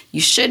positions.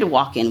 You should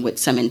walk in with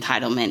some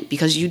entitlement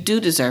because you do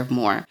deserve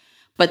more.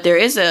 But there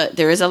is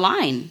a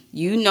line,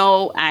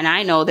 and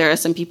I know there are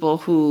some people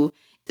who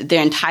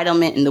their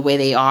entitlement in the way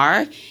they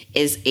are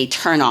is a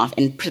turnoff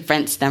and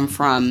prevents them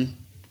from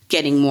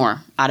getting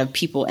more out of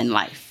people in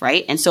life,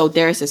 right? And so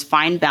there's this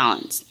fine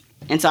balance.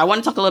 And so I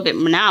want to talk a little bit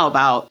now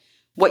about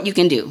what you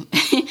can do.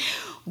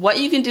 What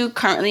you can do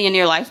currently in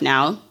your life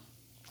now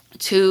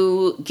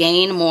to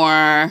gain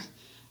more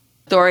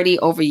authority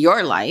over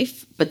your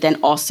life, but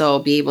then also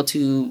be able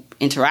to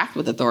interact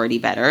with authority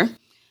better.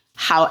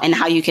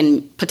 How you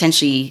can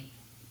potentially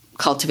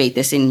cultivate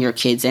this in your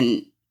kids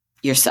and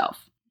yourself.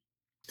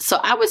 So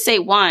I would say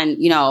one,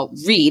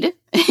 read.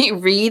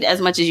 Read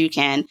as much as you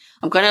can.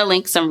 I'm going to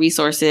link some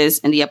resources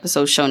in the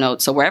episode show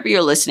notes. So wherever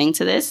you're listening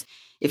to this,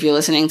 if you're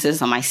listening to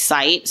this on my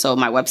site, so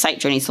my website,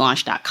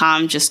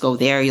 journeytolaunch.com, just go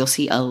there. You'll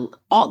see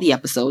all the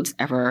episodes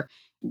ever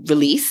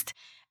released.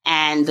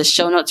 And the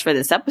show notes for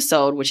this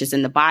episode, which is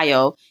in the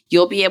bio,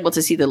 you'll be able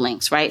to see the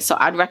links, right? So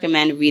I'd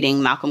recommend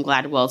reading Malcolm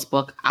Gladwell's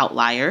book,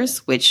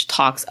 Outliers, which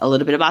talks a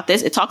little bit about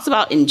this. It talks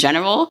about, in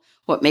general,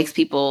 what makes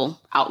people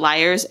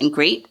outliers and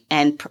great,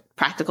 and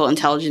practical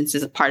intelligence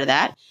is a part of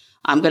that.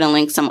 I'm going to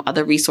link some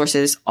other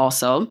resources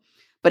also.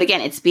 But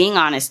again, it's being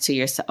honest to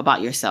yourself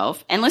about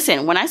yourself. And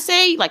listen, when I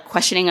say like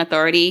questioning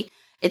authority,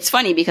 It's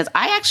funny because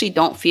I actually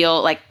don't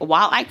feel like,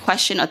 while I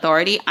question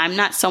authority, I'm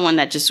not someone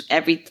that just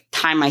every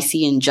time I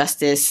see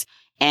injustice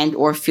and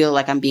or feel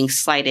like I'm being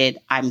slighted,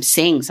 I'm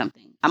saying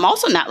something. I'm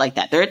also not like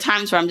that. There are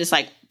times where I'm just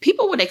like,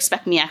 people would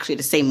expect me actually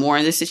to say more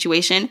in this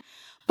situation.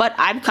 But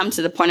I've come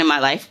to the point in my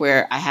life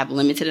where I have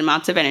limited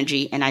amounts of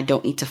energy and I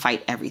don't need to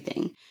fight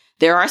everything.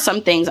 There are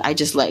some things I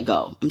just let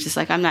go. I'm just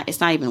like, it's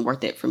not even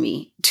worth it for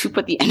me to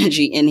put the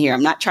energy in here.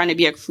 I'm not trying to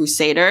be a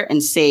crusader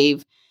and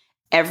save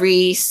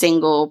every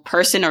single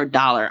person or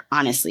dollar,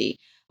 honestly.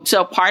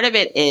 So part of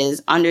it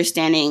is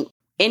understanding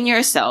in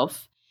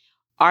yourself,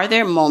 are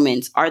there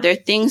moments, are there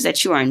things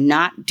that you are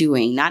not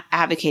doing, not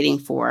advocating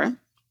for,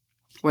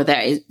 or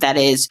that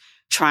is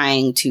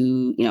trying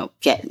to,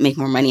 make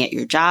more money at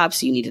your job.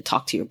 So you need to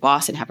talk to your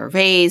boss and have a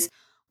raise,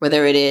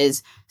 whether it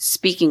is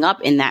speaking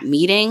up in that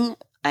meeting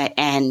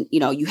and,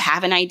 you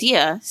have an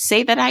idea,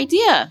 say that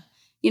idea.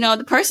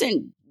 The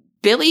person,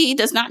 Billy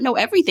does not know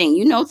everything.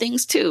 You know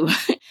things too.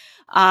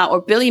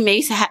 Or Billy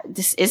may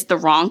this is the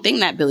wrong thing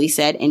that Billy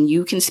said, and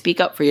you can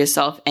speak up for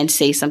yourself and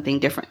say something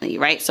differently,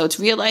 right? So it's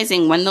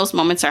realizing when those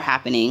moments are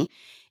happening,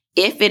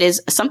 if it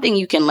is something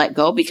you can let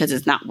go because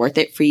it's not worth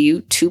it for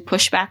you to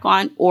push back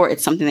on, or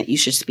it's something that you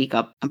should speak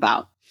up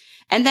about.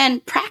 And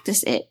then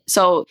practice it.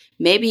 So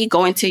maybe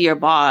going to your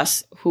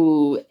boss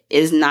who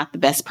is not the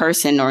best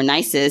person or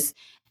nicest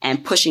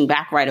and pushing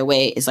back right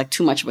away is like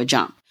too much of a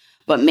jump.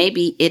 But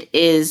maybe it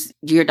is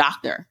your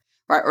doctor,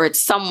 right? Or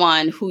it's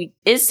someone who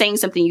is saying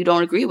something you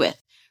don't agree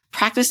with.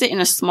 Practice it in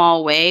a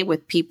small way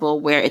with people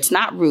where it's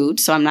not rude.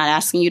 So I'm not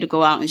asking you to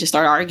go out and just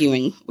start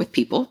arguing with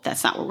people.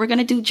 That's not what we're going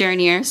to do,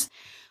 journeyers.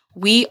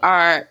 We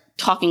are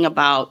talking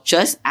about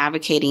just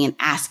advocating and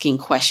asking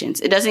questions.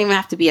 It doesn't even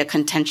have to be a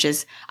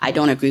contentious, I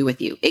don't agree with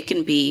you. It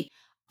can be,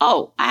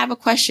 oh, I have a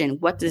question.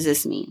 What does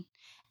this mean?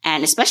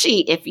 And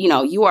especially if,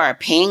 you are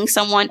paying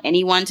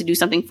anyone to do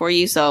something for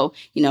you. So,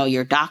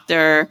 your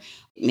doctor,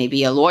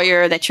 maybe a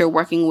lawyer that you're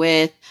working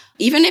with,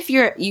 even if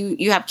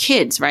you have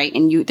kids, right?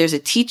 And there's a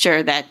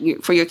teacher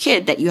for your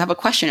kid that you have a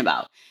question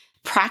about.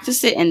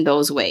 Practice it in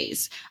those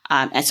ways.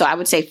 And so I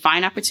would say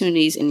find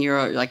opportunities in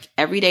your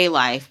everyday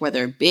life,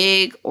 whether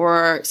big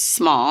or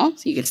small.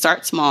 So you can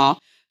start small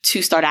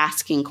to start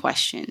asking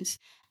questions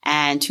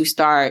and to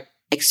start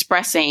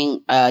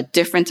expressing a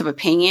difference of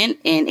opinion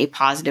in a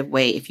positive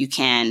way if you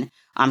can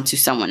to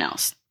someone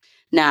else.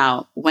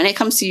 Now, when it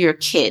comes to your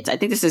kids, I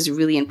think this is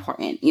really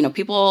important.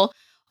 People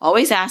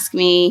always ask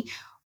me,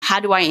 how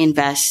do I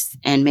invest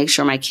and make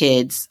sure my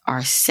kids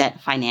are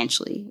set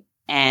financially?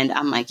 And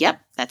I'm like, yep,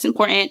 that's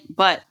important.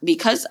 But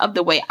because of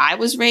the way I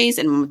was raised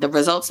and the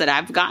results that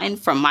I've gotten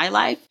from my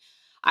life,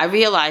 I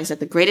realized that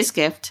the greatest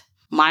gift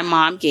my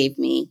mom gave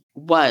me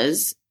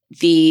was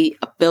the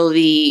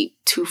ability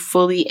to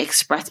fully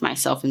express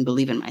myself and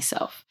believe in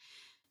myself.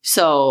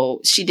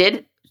 So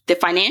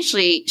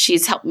financially,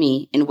 she's helped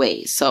me in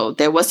ways. So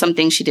there was some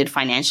things she did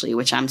financially,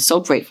 which I'm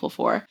so grateful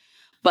for.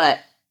 But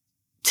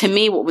to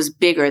me, what was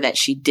bigger that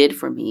she did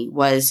for me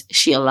was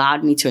she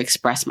allowed me to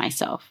express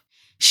myself.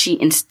 She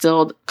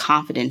instilled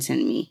confidence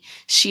in me.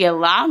 She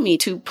allowed me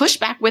to push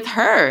back with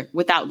her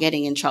without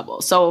getting in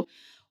trouble. So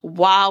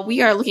while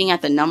we are looking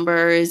at the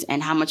numbers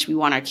and how much we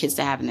want our kids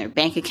to have in their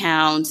bank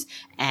accounts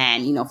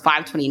and,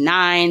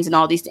 529s and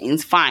all these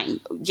things, fine.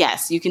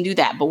 Yes, you can do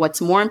that. But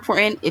what's more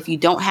important, if you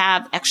don't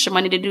have extra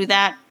money to do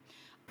that,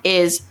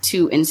 is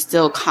to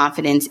instill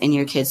confidence in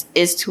your kids,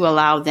 is to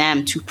allow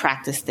them to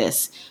practice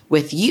this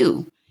with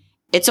you.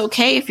 It's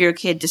okay if your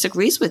kid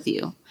disagrees with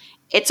you.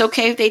 It's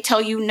okay if they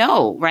tell you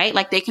no, right?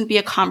 Like, there can be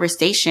a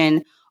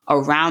conversation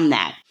around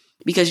that,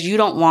 because you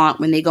don't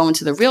want, when they go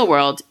into the real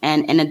world,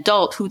 and an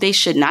adult who they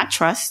should not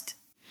trust,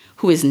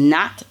 who is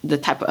not the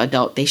type of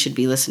adult they should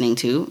be listening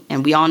to.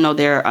 And we all know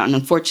there are,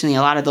 unfortunately,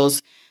 a lot of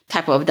those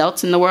type of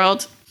adults in the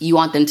world. You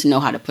want them to know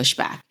how to push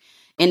back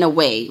in a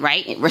way,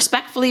 right?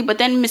 Respectfully, but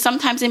then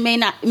sometimes they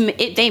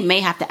may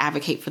have to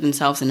advocate for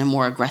themselves in a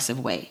more aggressive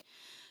way.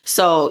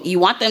 So you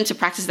want them to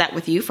practice that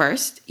with you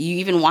first. You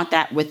even want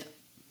that with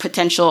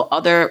potential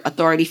other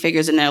authority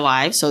figures in their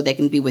lives, so they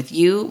can be with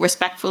you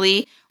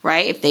respectfully,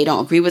 right? If they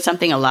don't agree with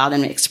something, allow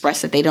them to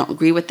express that they don't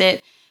agree with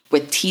it.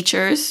 With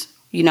teachers,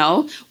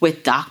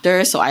 with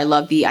doctors. So I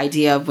love the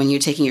idea of when you're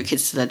taking your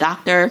kids to the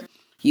doctor,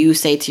 you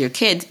say to your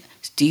kids,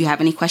 do you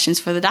have any questions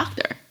for the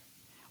doctor?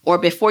 Or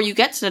before you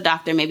get to the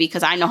doctor, maybe,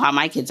 because I know how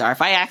my kids are.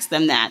 If I ask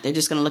them that, they're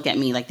just going to look at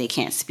me like they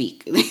can't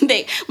speak.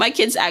 My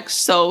kids act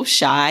so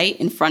shy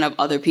in front of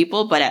other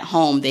people, but at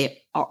home,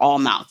 they are all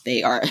mouth.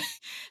 They're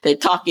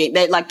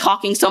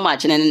talking so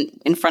much. And then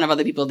in front of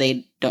other people,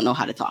 they don't know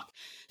how to talk.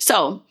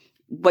 So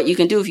what you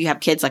can do if you have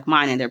kids like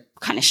mine and they're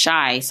kind of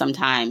shy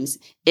sometimes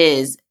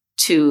is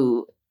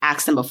to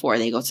ask them before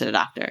they go to the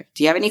doctor.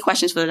 Do you have any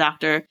questions for the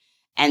doctor?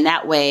 And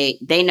that way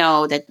they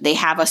know that they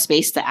have a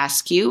space to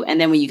ask you. And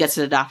then when you get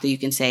to the doctor, you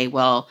can say,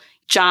 well,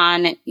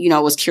 John,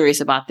 was curious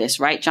about this,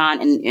 right,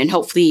 John? And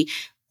hopefully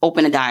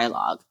open a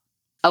dialogue.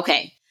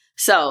 Okay.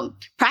 So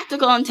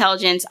practical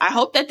intelligence. I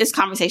hope that this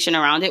conversation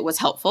around it was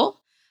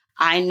helpful.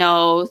 I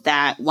know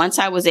that once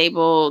I was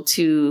able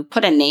to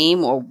put a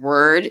name or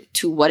word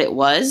to what it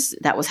was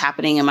that was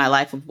happening in my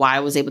life, of why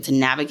I was able to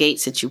navigate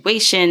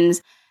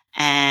situations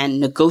and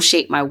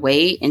negotiate my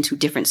way into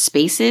different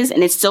spaces.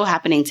 And it's still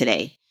happening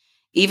today.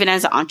 Even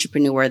as an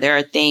entrepreneur, there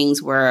are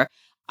things where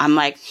I'm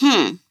like,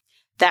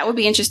 that would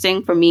be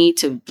interesting for me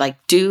to like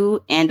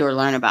do and or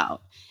learn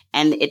about.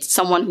 And it's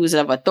someone who's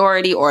of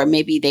authority, or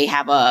maybe they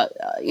have a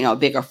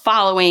bigger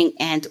following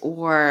and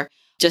or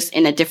just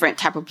in a different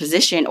type of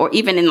position, or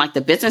even in like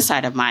the business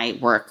side of my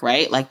work,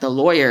 right? Like the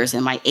lawyers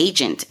and my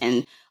agent.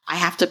 And I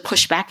have to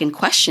push back and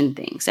question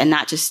things and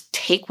not just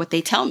take what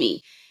they tell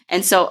me.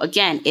 And so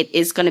again, it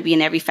is going to be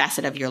in every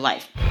facet of your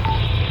life.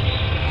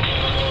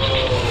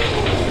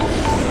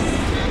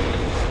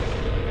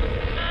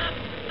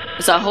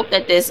 So I hope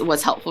that this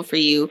was helpful for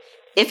you.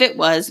 If it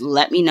was,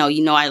 let me know.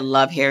 You know, I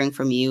love hearing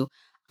from you.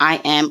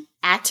 I am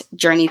at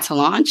Journey to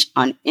Launch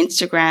on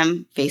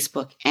Instagram,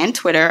 Facebook, and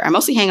Twitter. I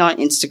mostly hang out on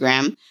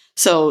Instagram.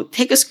 So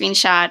take a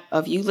screenshot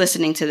of you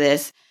listening to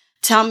this.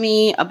 Tell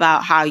me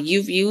about how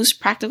you've used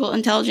practical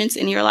intelligence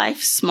in your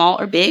life, small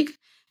or big.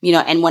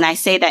 And when I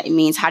say that, it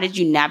means how did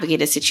you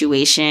navigate a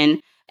situation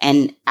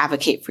and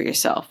advocate for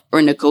yourself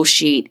or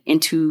negotiate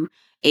into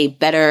a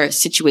better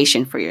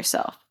situation for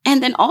yourself.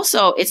 And then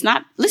also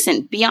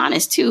be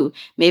honest too.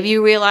 Maybe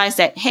you realize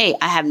that, hey,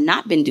 I have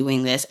not been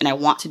doing this and I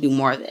want to do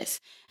more of this.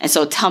 And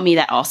so tell me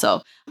that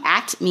also.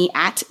 At me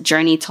at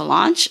Journey to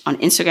Launch on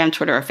Instagram,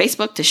 Twitter, or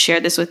Facebook to share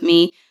this with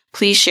me.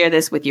 Please share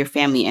this with your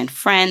family and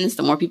friends.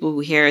 The more people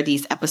who hear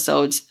these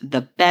episodes,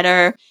 the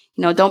better.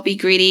 Don't be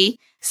greedy.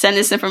 Send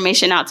this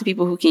information out to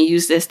people who can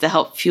use this to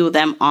help fuel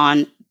them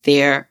on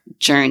their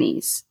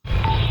journeys.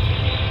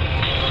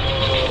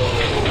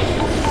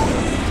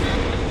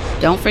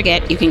 Don't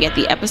forget, you can get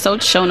the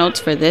episode show notes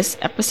for this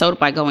episode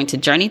by going to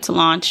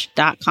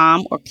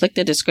journeytolaunch.com or click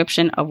the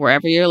description of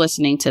wherever you're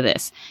listening to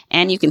this.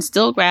 And you can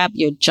still grab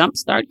your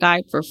Jumpstart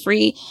Guide for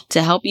free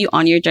to help you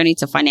on your journey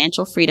to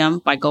financial freedom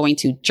by going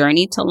to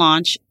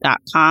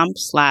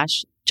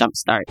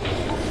journeytolaunch.com/jumpstart.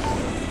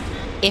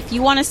 If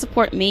you want to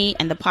support me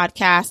and the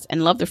podcast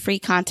and love the free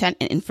content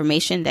and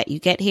information that you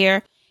get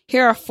here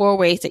are 4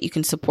 ways that you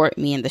can support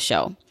me and the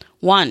show.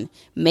 1,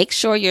 make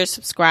sure you're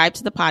subscribed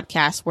to the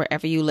podcast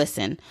wherever you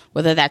listen,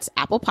 whether that's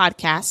Apple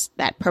Podcasts,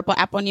 that purple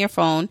app on your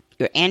phone,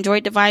 your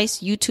Android device,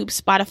 YouTube,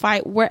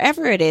 Spotify,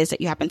 wherever it is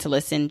that you happen to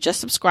listen, just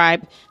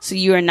subscribe so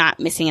you are not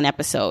missing an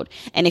episode.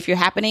 And if you're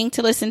happening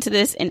to listen to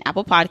this in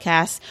Apple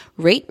Podcasts,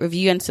 rate,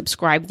 review, and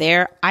subscribe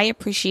there. I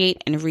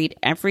appreciate and read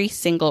every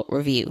single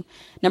review.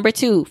 Number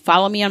 2,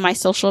 follow me on my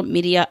social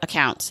media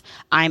accounts.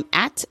 I'm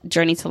at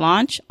Journey to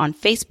Launch on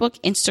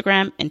Facebook,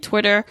 Instagram, and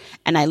Twitter,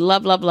 and I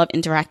love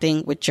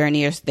interacting with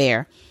journeyers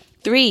there.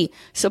 3,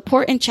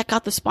 support and check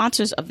out the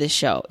sponsors of this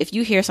show if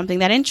you hear something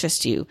that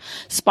interests you.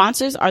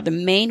 Sponsors are the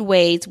main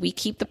ways we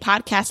keep the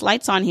podcast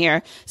lights on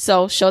here,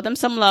 so show them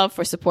some love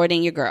for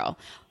supporting your girl.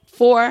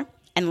 4,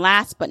 and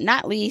last but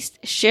not least,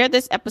 share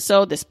this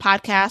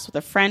podcast with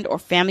a friend or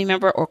family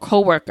member or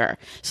coworker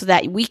so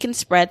that we can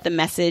spread the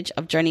message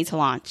of Journey to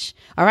Launch.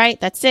 All right,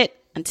 that's it.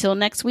 Until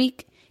next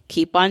week,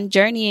 keep on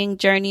journeying,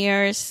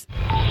 journeyers.